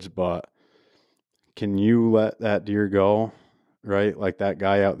woods, but can you let that deer go? Right? Like that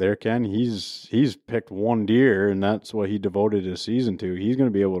guy out there can. He's picked one deer and that's what he devoted his season to. He's going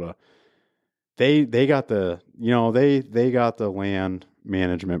to be able to they got the, they got the land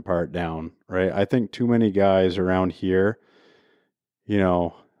management part down, right? I think too many guys around here,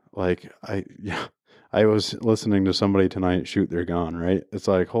 like I was listening to somebody tonight shoot their gun, right? It's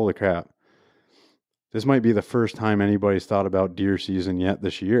like, holy crap. This might be the first time anybody's thought about deer season yet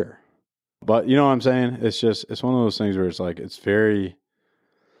this year. But you know what I'm saying? It's one of those things where it's like, it's very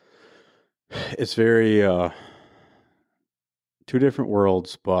two different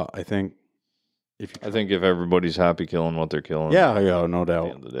worlds, but I think if everybody's happy killing what they're killing, yeah, no doubt.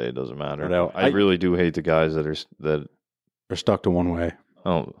 At the end of the day, it doesn't matter. No doubt. I really do hate the guys that are stuck to one way.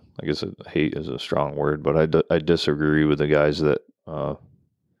 Oh, I guess hate is a strong word, but I disagree with the guys that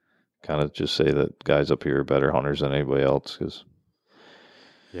kind of just say that guys up here are better hunters than anybody else. Because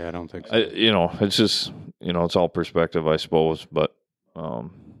yeah, I don't think so. It's just it's all perspective, I suppose. But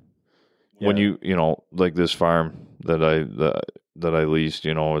when you like this farm that I leased,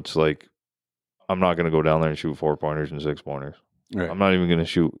 it's like I'm not going to go down there and shoot 4-pointers and 6-pointers. Right. I'm not even going to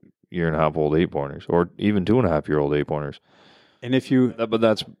shoot 1.5-year-old 8-pointers or even 2.5-year-old 8-pointers. And if you, but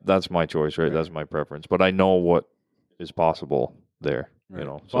that's my choice, right? That's my preference. But I know what is possible there, right.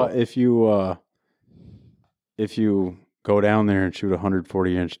 So but if you go down there and shoot a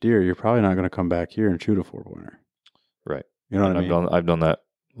 140-inch deer, you're probably not going to come back here and shoot a 4-pointer. Right. You know what I mean? I've done that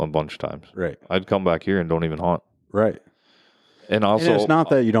a bunch of times. Right. I'd come back here and don't even hunt. Right. And also, and it's not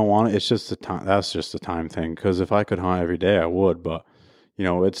that you don't want it. It's just the time. That's just the time thing. Because if I could hunt every day, I would. But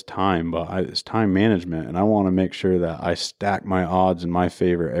it's time. But it's time management, and I want to make sure that I stack my odds in my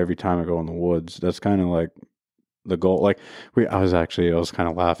favor every time I go in the woods. That's kind of like the goal. Like I was kind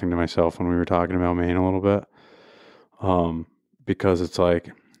of laughing to myself when we were talking about Maine a little bit, because it's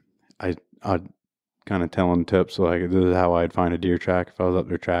like I'd kind of telling tips like this is how I'd find a deer track if I was up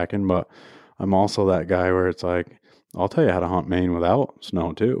there tracking. But I'm also that guy where it's like, I'll tell you how to hunt Maine without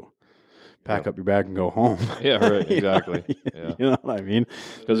snow too. Pack up your bag and go home. Yeah, right. Exactly. Yeah. You know what I mean?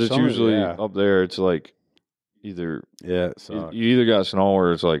 Because it's usually up there. It's like either you either got snow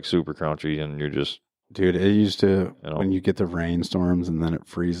or it's like super crunchy and you're just. Dude, it used to when you get the rainstorms and then it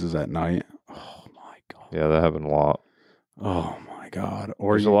freezes at night. Oh my god. Yeah, that happened a lot. Oh my god.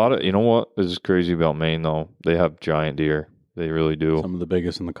 Or there's a lot of what is crazy about Maine though? They have giant deer. They really do. Some of the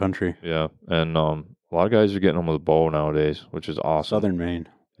biggest in the country. Yeah, and a lot of guys are getting them with a bow nowadays, which is awesome. Southern Maine.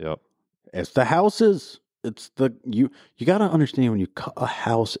 Yep. It's the houses. It's you got to understand when you cut a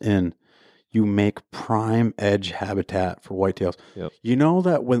house in, you make prime edge habitat for whitetails. Yep. You know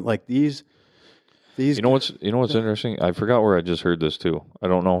that when like these You know what's interesting? I forgot where I just heard this too. I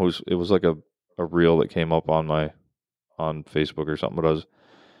don't know it was like a reel that came up on Facebook or something, but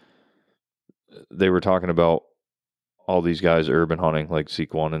they were talking about all these guys urban hunting, like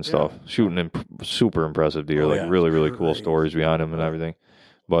Seek One and stuff, shooting super impressive deer, really, really cool stories behind them and everything.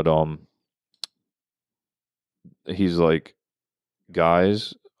 But he's like,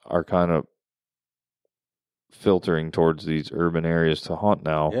 guys are kind of filtering towards these urban areas to hunt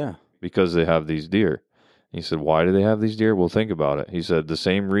now because they have these deer. He said, why do they have these deer? Well, think about it. He said the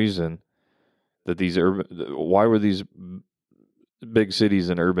same reason that why were these big cities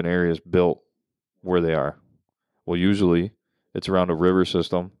and urban areas built where they are? Well, usually it's around a river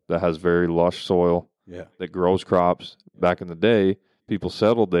system that has very lush soil Yeah. that grows crops. Back in the day, people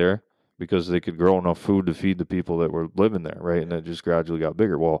settled there because they could grow enough food to feed the people that were living there, right? And it just gradually got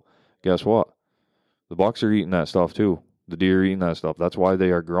bigger. Well, guess what? The bucks are eating that stuff too. The deer are eating that stuff. That's why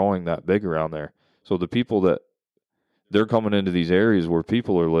they are growing that big around there. So the people that they're coming into these areas where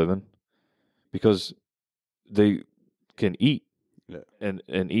people are living because they can eat and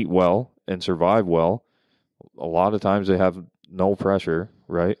eat well and survive well. A lot of times they have no pressure,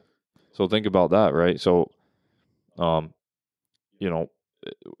 right? So think about that, right? So, you know,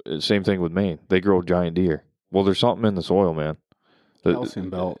 same thing with Maine. They grow giant deer. Well, there's something in the soil, man. Calcium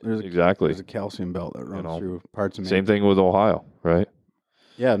belt. Exactly. There's a calcium belt that runs through parts of Maine. Same thing with Ohio, right?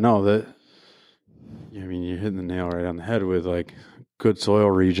 Yeah, no, I mean, you're hitting the nail right on the head with like good soil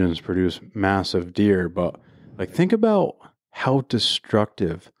regions produce massive deer, but like think about how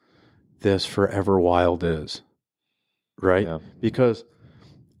destructive this Forever Wild is, right? Yeah. Because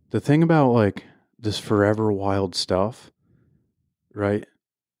the thing about like this Forever Wild stuff, right?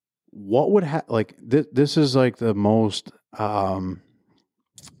 What would like this is like the most I'm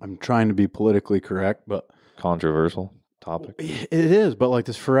trying to be politically correct, but Controversial topic. it is, but like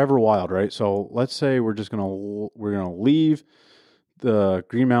this Forever Wild, right? So let's say we're gonna leave the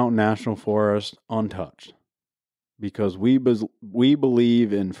Green Mountain National Forest untouched because we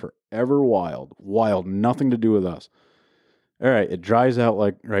believe in Forever Wild, nothing to do with us. All right, it dries out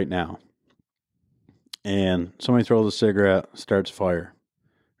like right now, and somebody throws a cigarette, starts fire,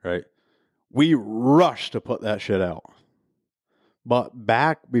 right? We rush to put that shit out. But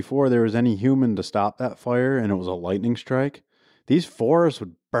back before there was any human to stop that fire and it was a lightning strike, these forests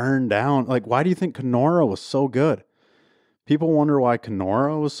would burn down. Like, why do you think Kenora was so good? People wonder why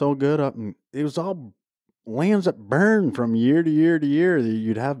Kenora was so good. It was all lands that burned from year to year to year.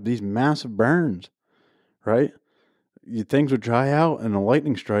 You'd have these massive burns, right? Things would dry out and a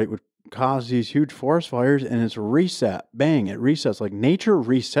lightning strike would cause these huge forest fires, and it's reset. Bang, it resets. Like nature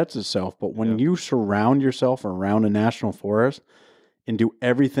resets itself. But when you surround yourself around a national forest and do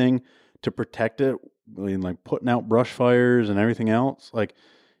everything to protect it, like putting out brush fires and everything else, like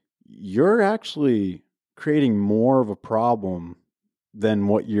you're actually creating more of a problem than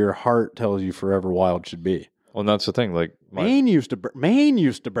what your heart tells you Forever Wild should be. Well, and that's the thing. Like Maine used to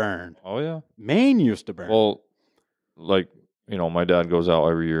burn. Oh yeah. Maine used to burn. Well, like my dad goes out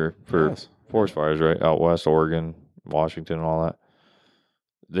every year for forest fires, right? Out west, Oregon, Washington, and all that.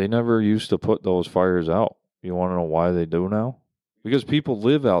 They never used to put those fires out. You want to know why they do now? Because people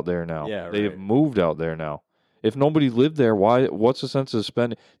live out there now. Yeah, they right. have moved out there now. If nobody lived there, why? What's the sense of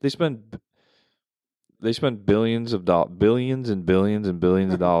spending? They spend billions and billions and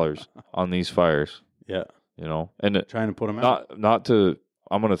billions of dollars on these fires. Yeah, and trying to put them out. Not to.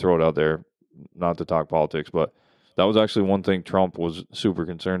 I'm going to throw it out there, not to talk politics, but that was actually one thing Trump was super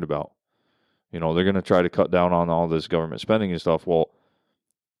concerned about. They're going to try to cut down on all this government spending and stuff. Well,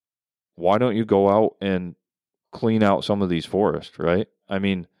 why don't you go out and clean out some of these forests, right? I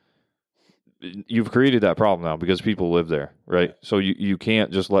mean, you've created that problem now because people live there, right? Yeah. So you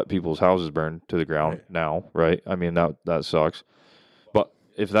can't just let people's houses burn to the ground now, right? I mean, that sucks. But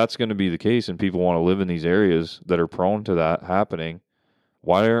if that's going to be the case and people want to live in these areas that are prone to that happening,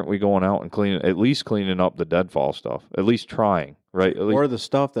 why aren't we going out and at least cleaning up the deadfall stuff? At least trying, right? Or the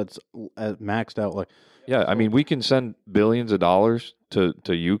stuff that's maxed out. Like, yeah, I mean, we can send billions of dollars to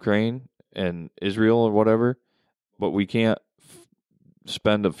Ukraine and Israel or whatever, but we can't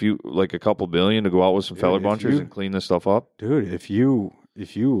spend a couple billion to go out with some feller bunchers and clean this stuff up. Dude, if you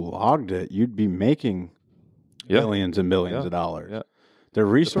logged it, you'd be making billions and billions of dollars. Yeah. The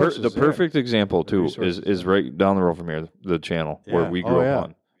resources. The perfect example too is right down the road from here, the channel where we grew up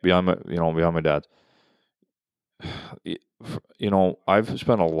on, behind my dad's. I've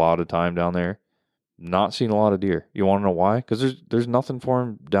spent a lot of time down there, not seen a lot of deer. You want to know why? Because there's nothing for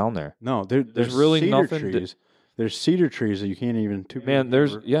them down there. No, there's really nothing. There's cedar trees that you can't even.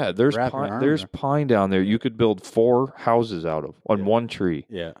 There's pine down there. You could build 4 houses out of on one tree.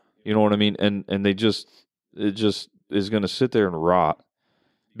 Yeah, you know what I mean. And it just is going to sit there and rot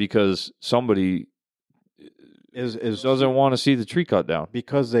because somebody doesn't want to see the tree cut down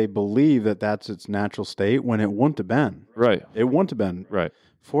because they believe that that's its natural state when it wouldn't have been. Right. It wouldn't have been. Right.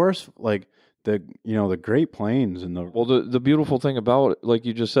 Forests like the Great Plains and the beautiful thing about it, like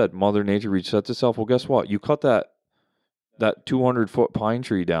you just said, Mother Nature resets itself. Well, guess what? You cut that 200-foot pine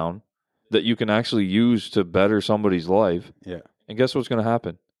tree down that you can actually use to better somebody's life. Yeah. And guess what's going to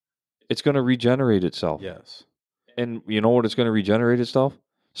happen? It's going to regenerate itself. Yes. And you know what it's going to regenerate itself?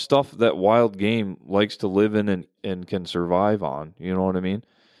 Stuff that wild game likes to live in and can survive on. You know what I mean?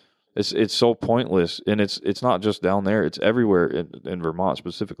 It's so pointless, and it's not just down there; it's everywhere in Vermont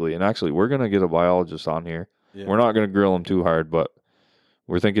specifically. And actually, we're gonna get a biologist on here. Yeah. We're not gonna grill him too hard, but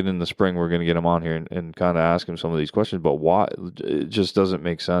we're thinking in the spring we're gonna get him on here and kind of ask him some of these questions. But why? It just doesn't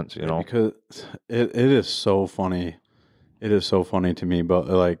make sense, you know? Because it is so funny. It is so funny to me, but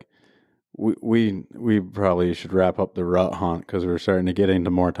like we probably should wrap up the rut hunt because we're starting to get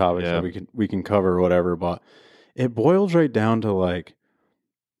into more topics that we can cover whatever. But it boils right down to like,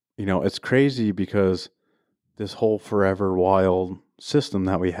 you know, it's crazy because this whole forever wild system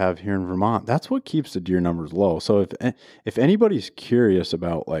that we have here in Vermont, that's what keeps the deer numbers low. So if anybody's curious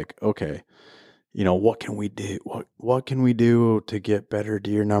about like, okay, you know, what can we do? What can we do to get better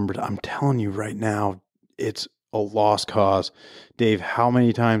deer numbers? I'm telling you right now, it's a lost cause. Dave, how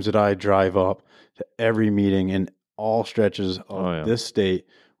many times did I drive up to every meeting in all stretches of this state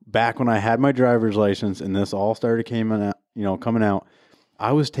back when I had my driver's license and this all started coming out?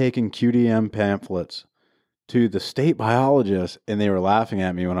 I was taking QDM pamphlets to the state biologist, and they were laughing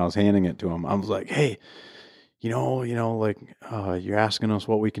at me when I was handing it to them. I was like, hey, you're asking us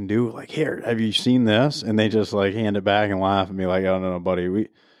what we can do. Like, here, have you seen this? And they just like hand it back and laugh at me like, oh, no, buddy,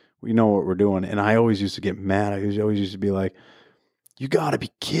 we know what we're doing. And I always used to get mad. I always used to be like, you got to be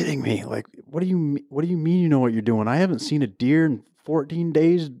kidding me. Like, what do you mean you know what you're doing? I haven't seen a deer in 14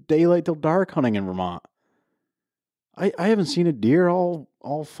 days, daylight till dark hunting in Vermont. I haven't seen a deer all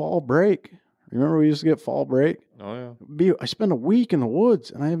fall break. Remember we used to get fall break? Oh, yeah. I spent a week in the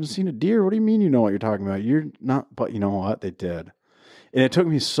woods, and I haven't seen a deer. What do you mean you know what you're talking about? You're not, but you know what? They did. And it took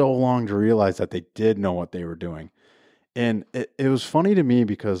me so long to realize that they did know what they were doing. And it was funny to me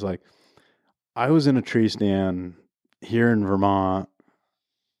because, like, I was in a tree stand here in Vermont.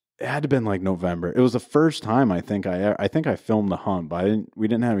 It had to have been, like, November. It was the first time I think I filmed the hunt, but we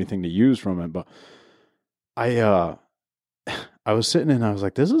didn't have anything to use from it. But I was sitting and I was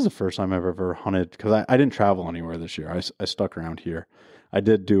like, this is the first time I've ever hunted because I didn't travel anywhere this year. I stuck around here. I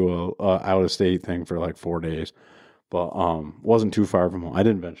did do a out of state thing for like 4 days, but wasn't too far from home. I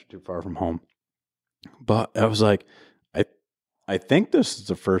didn't venture too far from home. But I was like, I think this is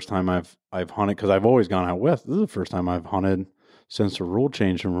the first time I've hunted because I've always gone out west. This is the first time I've hunted since the rule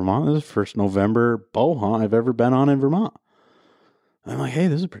change in Vermont. This is the first November bow hunt I've ever been on in Vermont. I'm like, hey,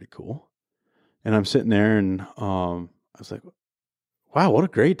 this is pretty cool. And I'm sitting there and I was like, wow, what a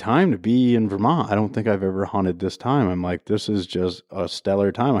great time to be in Vermont. I don't think I've ever hunted this time. I'm like, this is just a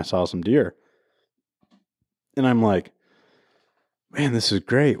stellar time. I saw some deer. And I'm like, man, this is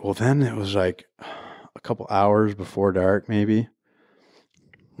great. Well, then it was like a couple hours before dark, maybe.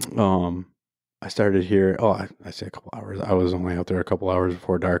 I started here. Oh, I say a couple hours. I was only out there a couple hours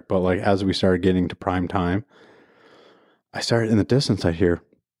before dark. But like as we started getting to prime time, I started in the distance. I hear.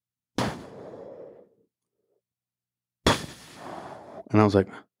 And I was like,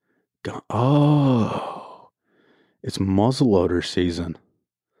 oh, it's muzzleloader season.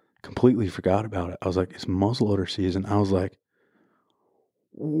 Completely forgot about it. I was like, it's muzzleloader season. I was like,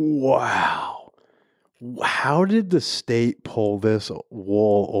 wow. How did the state pull this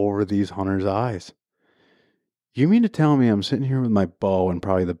wool over these hunters' eyes? You mean to tell me I'm sitting here with my bow and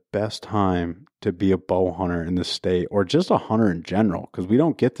probably the best time to be a bow hunter in the state or just a hunter in general, because we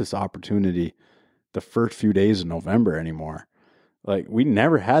don't get this opportunity the first few days of November anymore. Like we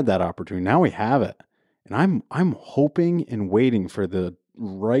never had that opportunity. Now we have it. And I'm hoping and waiting for the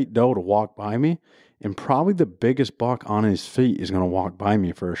right doe to walk by me. And probably the biggest buck on his feet is going to walk by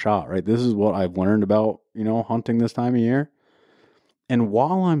me for a shot, right? This is what I've learned about, hunting this time of year. And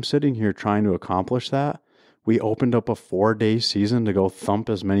while I'm sitting here trying to accomplish that, we opened up a 4-day season to go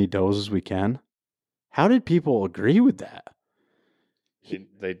thump as many does as we can. How did people agree with that?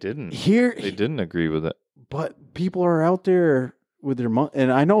 They didn't. They didn't agree with it. But people are out there with their money,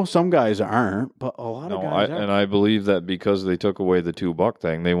 and I know some guys aren't, but a lot of guys are. And I believe that because they took away the 2-buck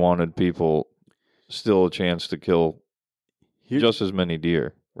thing, they wanted people still a chance to kill just as many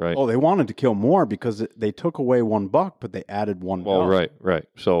deer, right? Oh, they wanted to kill more because they took away 1 buck, but they added 1 doe. Well, right.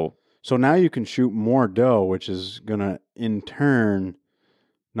 So now you can shoot more doe, which is going to, in turn,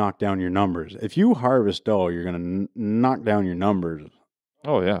 knock down your numbers. If you harvest doe, you're going to knock down your numbers.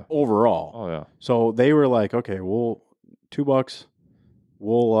 Oh, yeah. Overall. Oh, yeah. So they were like, okay, well, $2,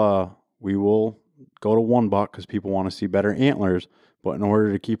 we will go to 1 buck because people want to see better antlers. But in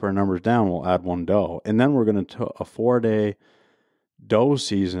order to keep our numbers down, we'll add 1 doe. And then we're going to a 4-day doe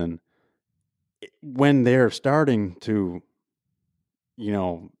season when they're starting to,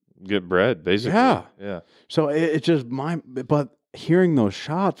 get bred, basically. Yeah. So it's just but hearing those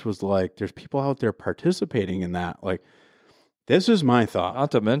shots was like, there's people out there participating in that. Like, this is my thought. Not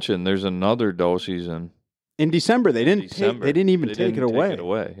to mention, there's another doe season in December. They didn't December. they didn't even They take didn't it away. Take it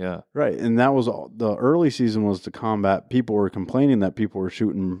away, yeah. Right, and that was the early season was to combat. People were complaining that people were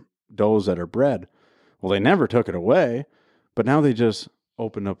shooting does that are bred. Well, they never took it away, but now they just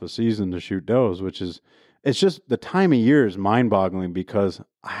opened up a season to shoot does, which is, it's just the time of year is mind-boggling because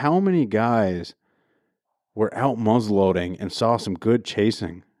how many guys were out muzzleloading and saw some good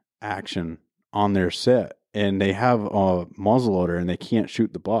chasing action on their set, and they have a muzzleloader and they can't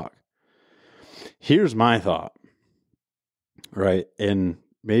shoot the buck. Here's my thought, right? And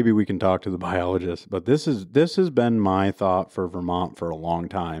maybe we can talk to the biologist, but this has been my thought for Vermont for a long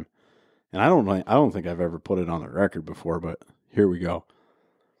time, and I don't think I've ever put it on the record before, but here we go.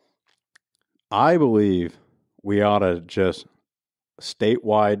 I believe we ought to just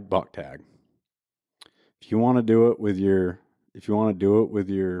statewide buck tag. If you want to do it with your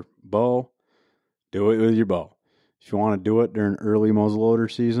bow, do it with your bow. If you want to do it during early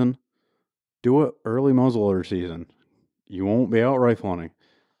muzzleloader season, do it early muzzleloader season. You won't be out rifle hunting.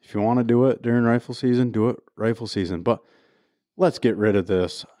 If you want to do it during rifle season, do it rifle season. But let's get rid of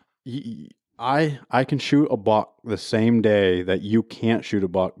this. I can shoot a buck the same day that you can't shoot a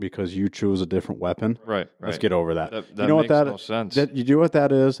buck because you choose a different weapon. Right. Let's get over that. That you know makes what no sense. you do what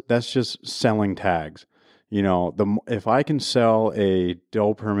that is? That's just selling tags. You know, if I can sell a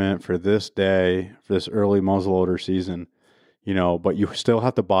doe permit for this day, for this early muzzleloader season, you know, but you still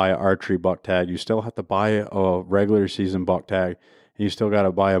have to buy an archery buck tag, you still have to buy a regular season buck tag, and you still got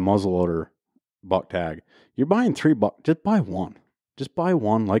to buy a muzzleloader buck tag. You're buying 3 bucks. Just buy one. Just buy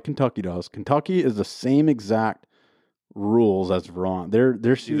one, like Kentucky does. Kentucky is the same exact rules as Vermont. They're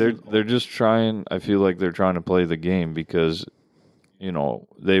just trying. I feel like they're trying to play the game because, you know,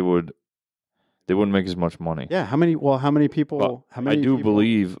 they wouldn't make as much money. Yeah. How many people? But How many? I do people,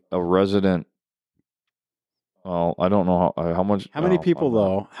 believe a resident. Well, I don't know how much. How many people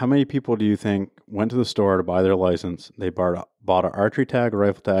though? How many people do you think went to the store to buy their license? They bought an archery tag, a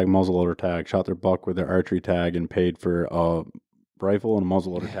rifle tag, muzzleloader tag, shot their buck with their archery tag, and paid for a rifle and a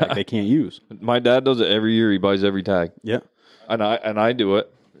muzzleloader tag they can't use. My dad does it every year. He buys every tag. Yeah, and I do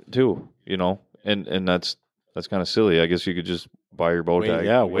it too. You know, and that's kind of silly. I guess you could just buy your bow tag.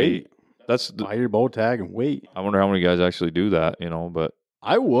 Yeah, wait. Buy your bow tag and wait. I wonder how many guys actually do that. You know, but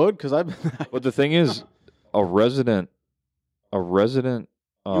I would because I've. But the thing is, a resident.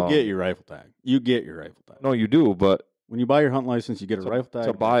 You get your rifle tag. You get your rifle tag. No, you do, but when you buy your hunt license, you get a rifle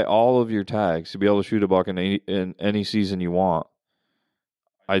tag. To buy all of your tags to be able to shoot a buck in any season you want.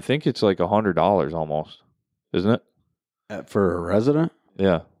 I think it's like $100 almost, isn't it? For a resident?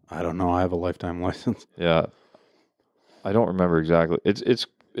 Yeah. I don't know. I have a lifetime license. Yeah. I don't remember exactly.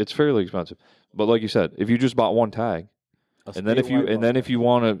 It's fairly expensive. But like you said, if you just bought one tag, and then if you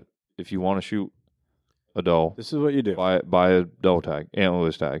want to shoot a doe, this is what you do. Buy a doe tag,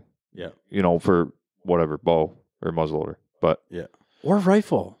 antlerless tag. Yeah. You know, for whatever, bow or muzzleloader. But yeah. Or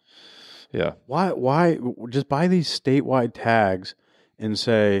rifle. Yeah. Why just buy these statewide tags and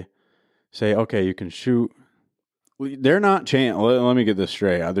say okay, you can shoot. They're not let me get this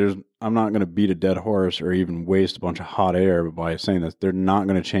straight. I'm not going to beat a dead horse or even waste a bunch of hot air by saying this. They're not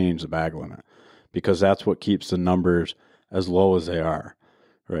going to change the bag limit because that's what keeps the numbers as low as they are,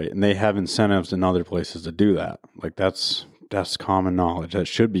 right? And they have incentives in other places to do that. Like that's common knowledge. That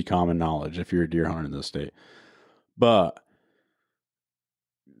should be common knowledge if you're a deer hunter in this state. But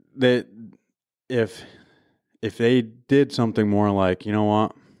if they did something more like, you know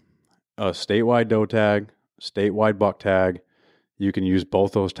what, a statewide doe tag, statewide buck tag, you can use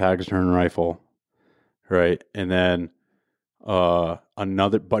both those tags to turn rifle, right? And then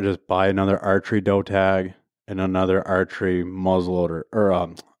just buy another archery doe tag and another archery muzzleloader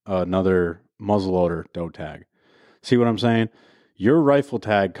or another muzzleloader doe tag. See what I'm saying? Your rifle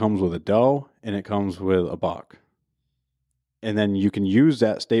tag comes with a doe and it comes with a buck. And then you can use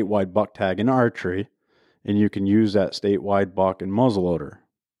that statewide buck tag in archery, and you can use that statewide buck in muzzleloader.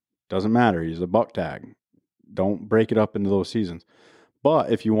 Doesn't matter. Use a buck tag. Don't break it up into those seasons.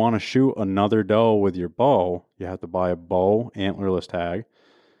 But if you want to shoot another doe with your bow, you have to buy a bow antlerless tag.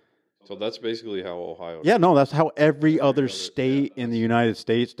 So that's basically how Ohio. Yeah, no, that's how every other state in the United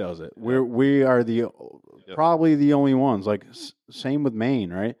States does it. We are probably the only ones. Like same with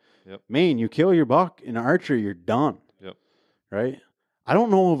Maine, right? Yep. Maine, you kill your buck in archery, you're done. Yep. Right? I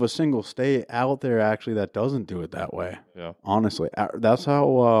don't know of a single state out there actually that doesn't do it that way. Yeah. Honestly, that's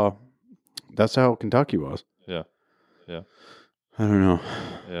how Kentucky was. Yeah. Yeah. I don't know.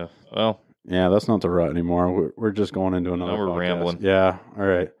 Yeah. Well. Yeah, that's not the rut anymore. We're just going into another. Now we're podcast. rambling. Yeah. All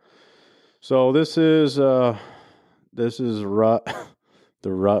right. So this is rut.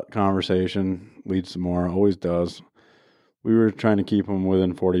 The rut conversation leads to more. Always does. We were trying to keep them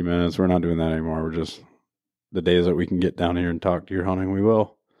within 40 minutes. We're not doing that anymore. We're just the days that we can get down here and talk deer hunting, we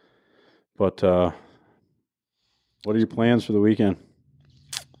will. But what are your plans for the weekend?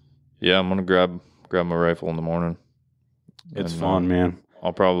 Yeah, I'm gonna grab my rifle in the morning. It's fun, man.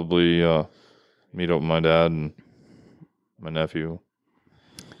 I'll probably meet up with my dad and my nephew.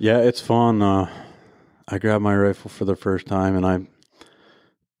 Yeah, it's fun. I grabbed my rifle for the first time, and I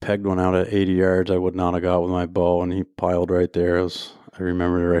pegged one out at 80 yards I would not have got with my bow, and he piled right there. I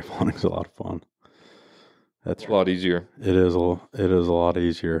remember the rifle hunting was a lot of fun. That's a lot easier. It is a lot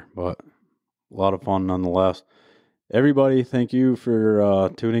easier, but a lot of fun nonetheless. Everybody, thank you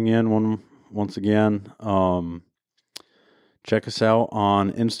for tuning in once again. Check us out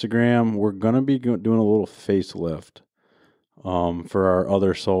on Instagram. We're going to be doing a little facelift for our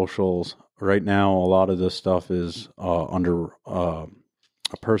other socials. Right now, a lot of this stuff is under a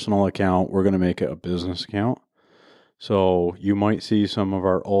personal account. We're going to make it a business account. So you might see some of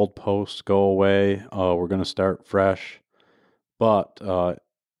our old posts go away. We're going to start fresh. But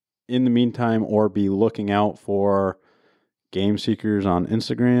in the meantime, or be looking out for Game Seekers on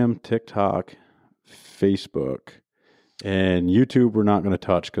Instagram, TikTok, Facebook, and YouTube we're not going to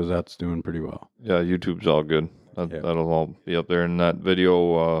touch because that's doing pretty well. Yeah, YouTube's all good. That'll all be up there. And that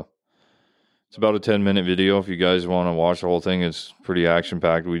video, it's about a 10-minute video. If you guys want to watch the whole thing, it's pretty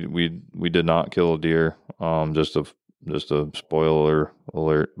action-packed. We did not kill a deer. Just a spoiler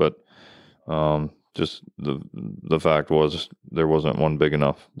alert. But just the fact was there wasn't one big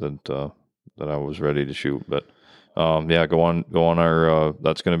enough that I was ready to shoot. But yeah, go on our.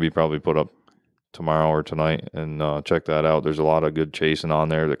 That's going to be probably put up tomorrow or tonight, and check that out. There's a lot of good chasing on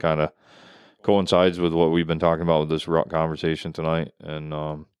there that kind of coincides with what we've been talking about with this rut conversation tonight.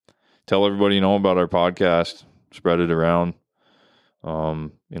 And tell everybody about our podcast, spread it around.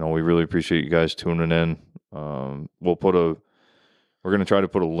 We really appreciate you guys tuning in. We're going to try to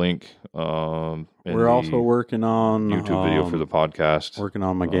put a link. We're also working on YouTube video for the podcast. Working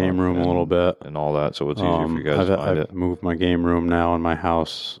on my game room a little bit and all that, so it's easier for you guys to find it. I've moved my game room now in my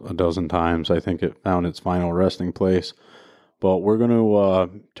house a dozen times. I think it found its final resting place. But we're going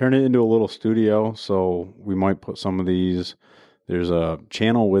to turn it into a little studio, so we might put some of these. There's a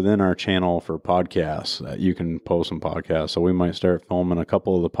channel within our channel for podcasts that you can post some podcasts. So we might start filming a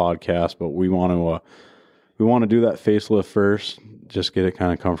couple of the podcasts, but we want to do that facelift first, just get it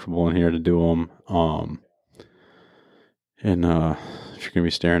kind of comfortable in here to do them. And if you're going to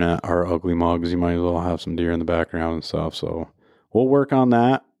be staring at our ugly mugs, you might as well have some deer in the background and stuff. So we'll work on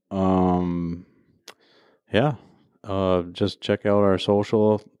that. Yeah. Just check out our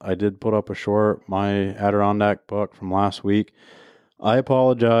social. I did put up a short, my Adirondack buck from last week. I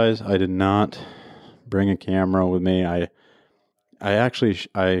apologize. I did not bring a camera with me. I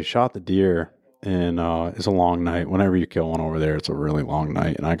shot the deer, and it's a long night. Whenever you kill one over there, it's a really long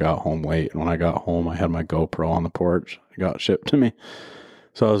night. And I got home late. And when I got home, I had my GoPro on the porch. It got shipped to me.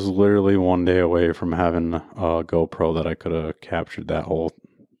 So I was literally one day away from having a GoPro that I could have captured that whole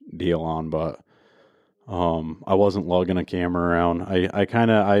deal on. But I wasn't lugging a camera around.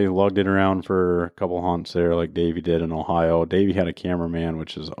 I lugged it around for a couple hunts there like Davey did in Ohio. Davey had a cameraman,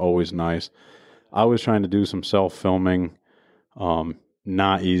 which is always nice. I was trying to do some self-filming.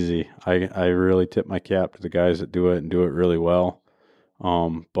 Not easy. I really tip my cap to the guys that do it and do it really well.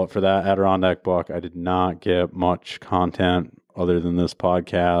 But for that Adirondack buck, I did not get much content other than this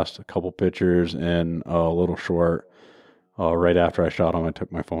podcast, a couple pictures, and a little short. Right after I shot him, I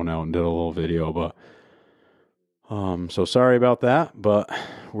took my phone out and did a little video, but so sorry about that, but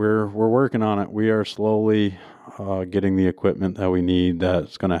we're working on it. We are slowly getting the equipment that we need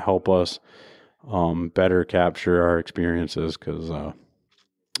that's going to help us better capture our experiences, because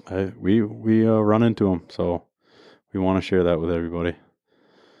we run into them, so we want to share that with everybody.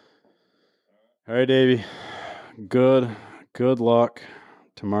 All right, Davey. Good luck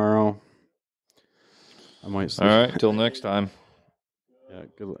tomorrow. I might sleep. All right, till next time. Yeah,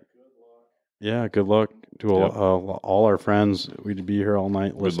 good luck. Yeah, good luck to all our friends. We'd be here all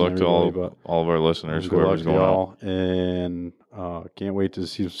night listening. Good luck to all of our listeners, whoever's going out. And can't wait to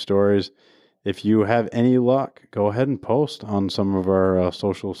see some stories. If you have any luck, go ahead and post on some of our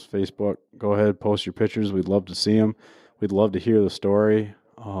socials, Facebook. Go ahead, post your pictures. We'd love to see them. We'd love to hear the story.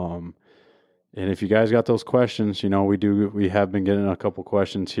 And if you guys got those questions, we have been getting a couple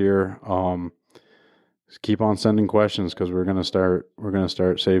questions here. Just keep on sending questions, because we're gonna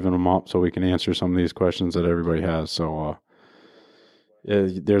start saving them up so we can answer some of these questions that everybody has. So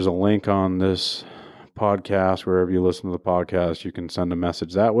there's a link on this podcast wherever you listen to the podcast. You can send a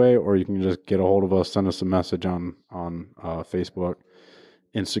message that way, or you can just get a hold of us, send us a message on Facebook,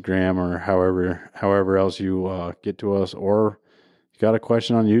 Instagram, or however else you get to us, or you got a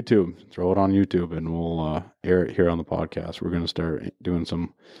question on YouTube, throw it on YouTube, and we'll air it here on the podcast. We're going to start doing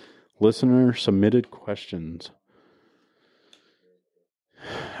some listener submitted questions.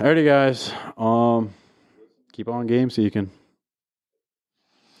 Alrighty, guys. Keep on game seeking.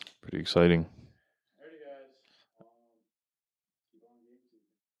 Pretty exciting.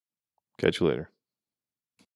 Catch you later.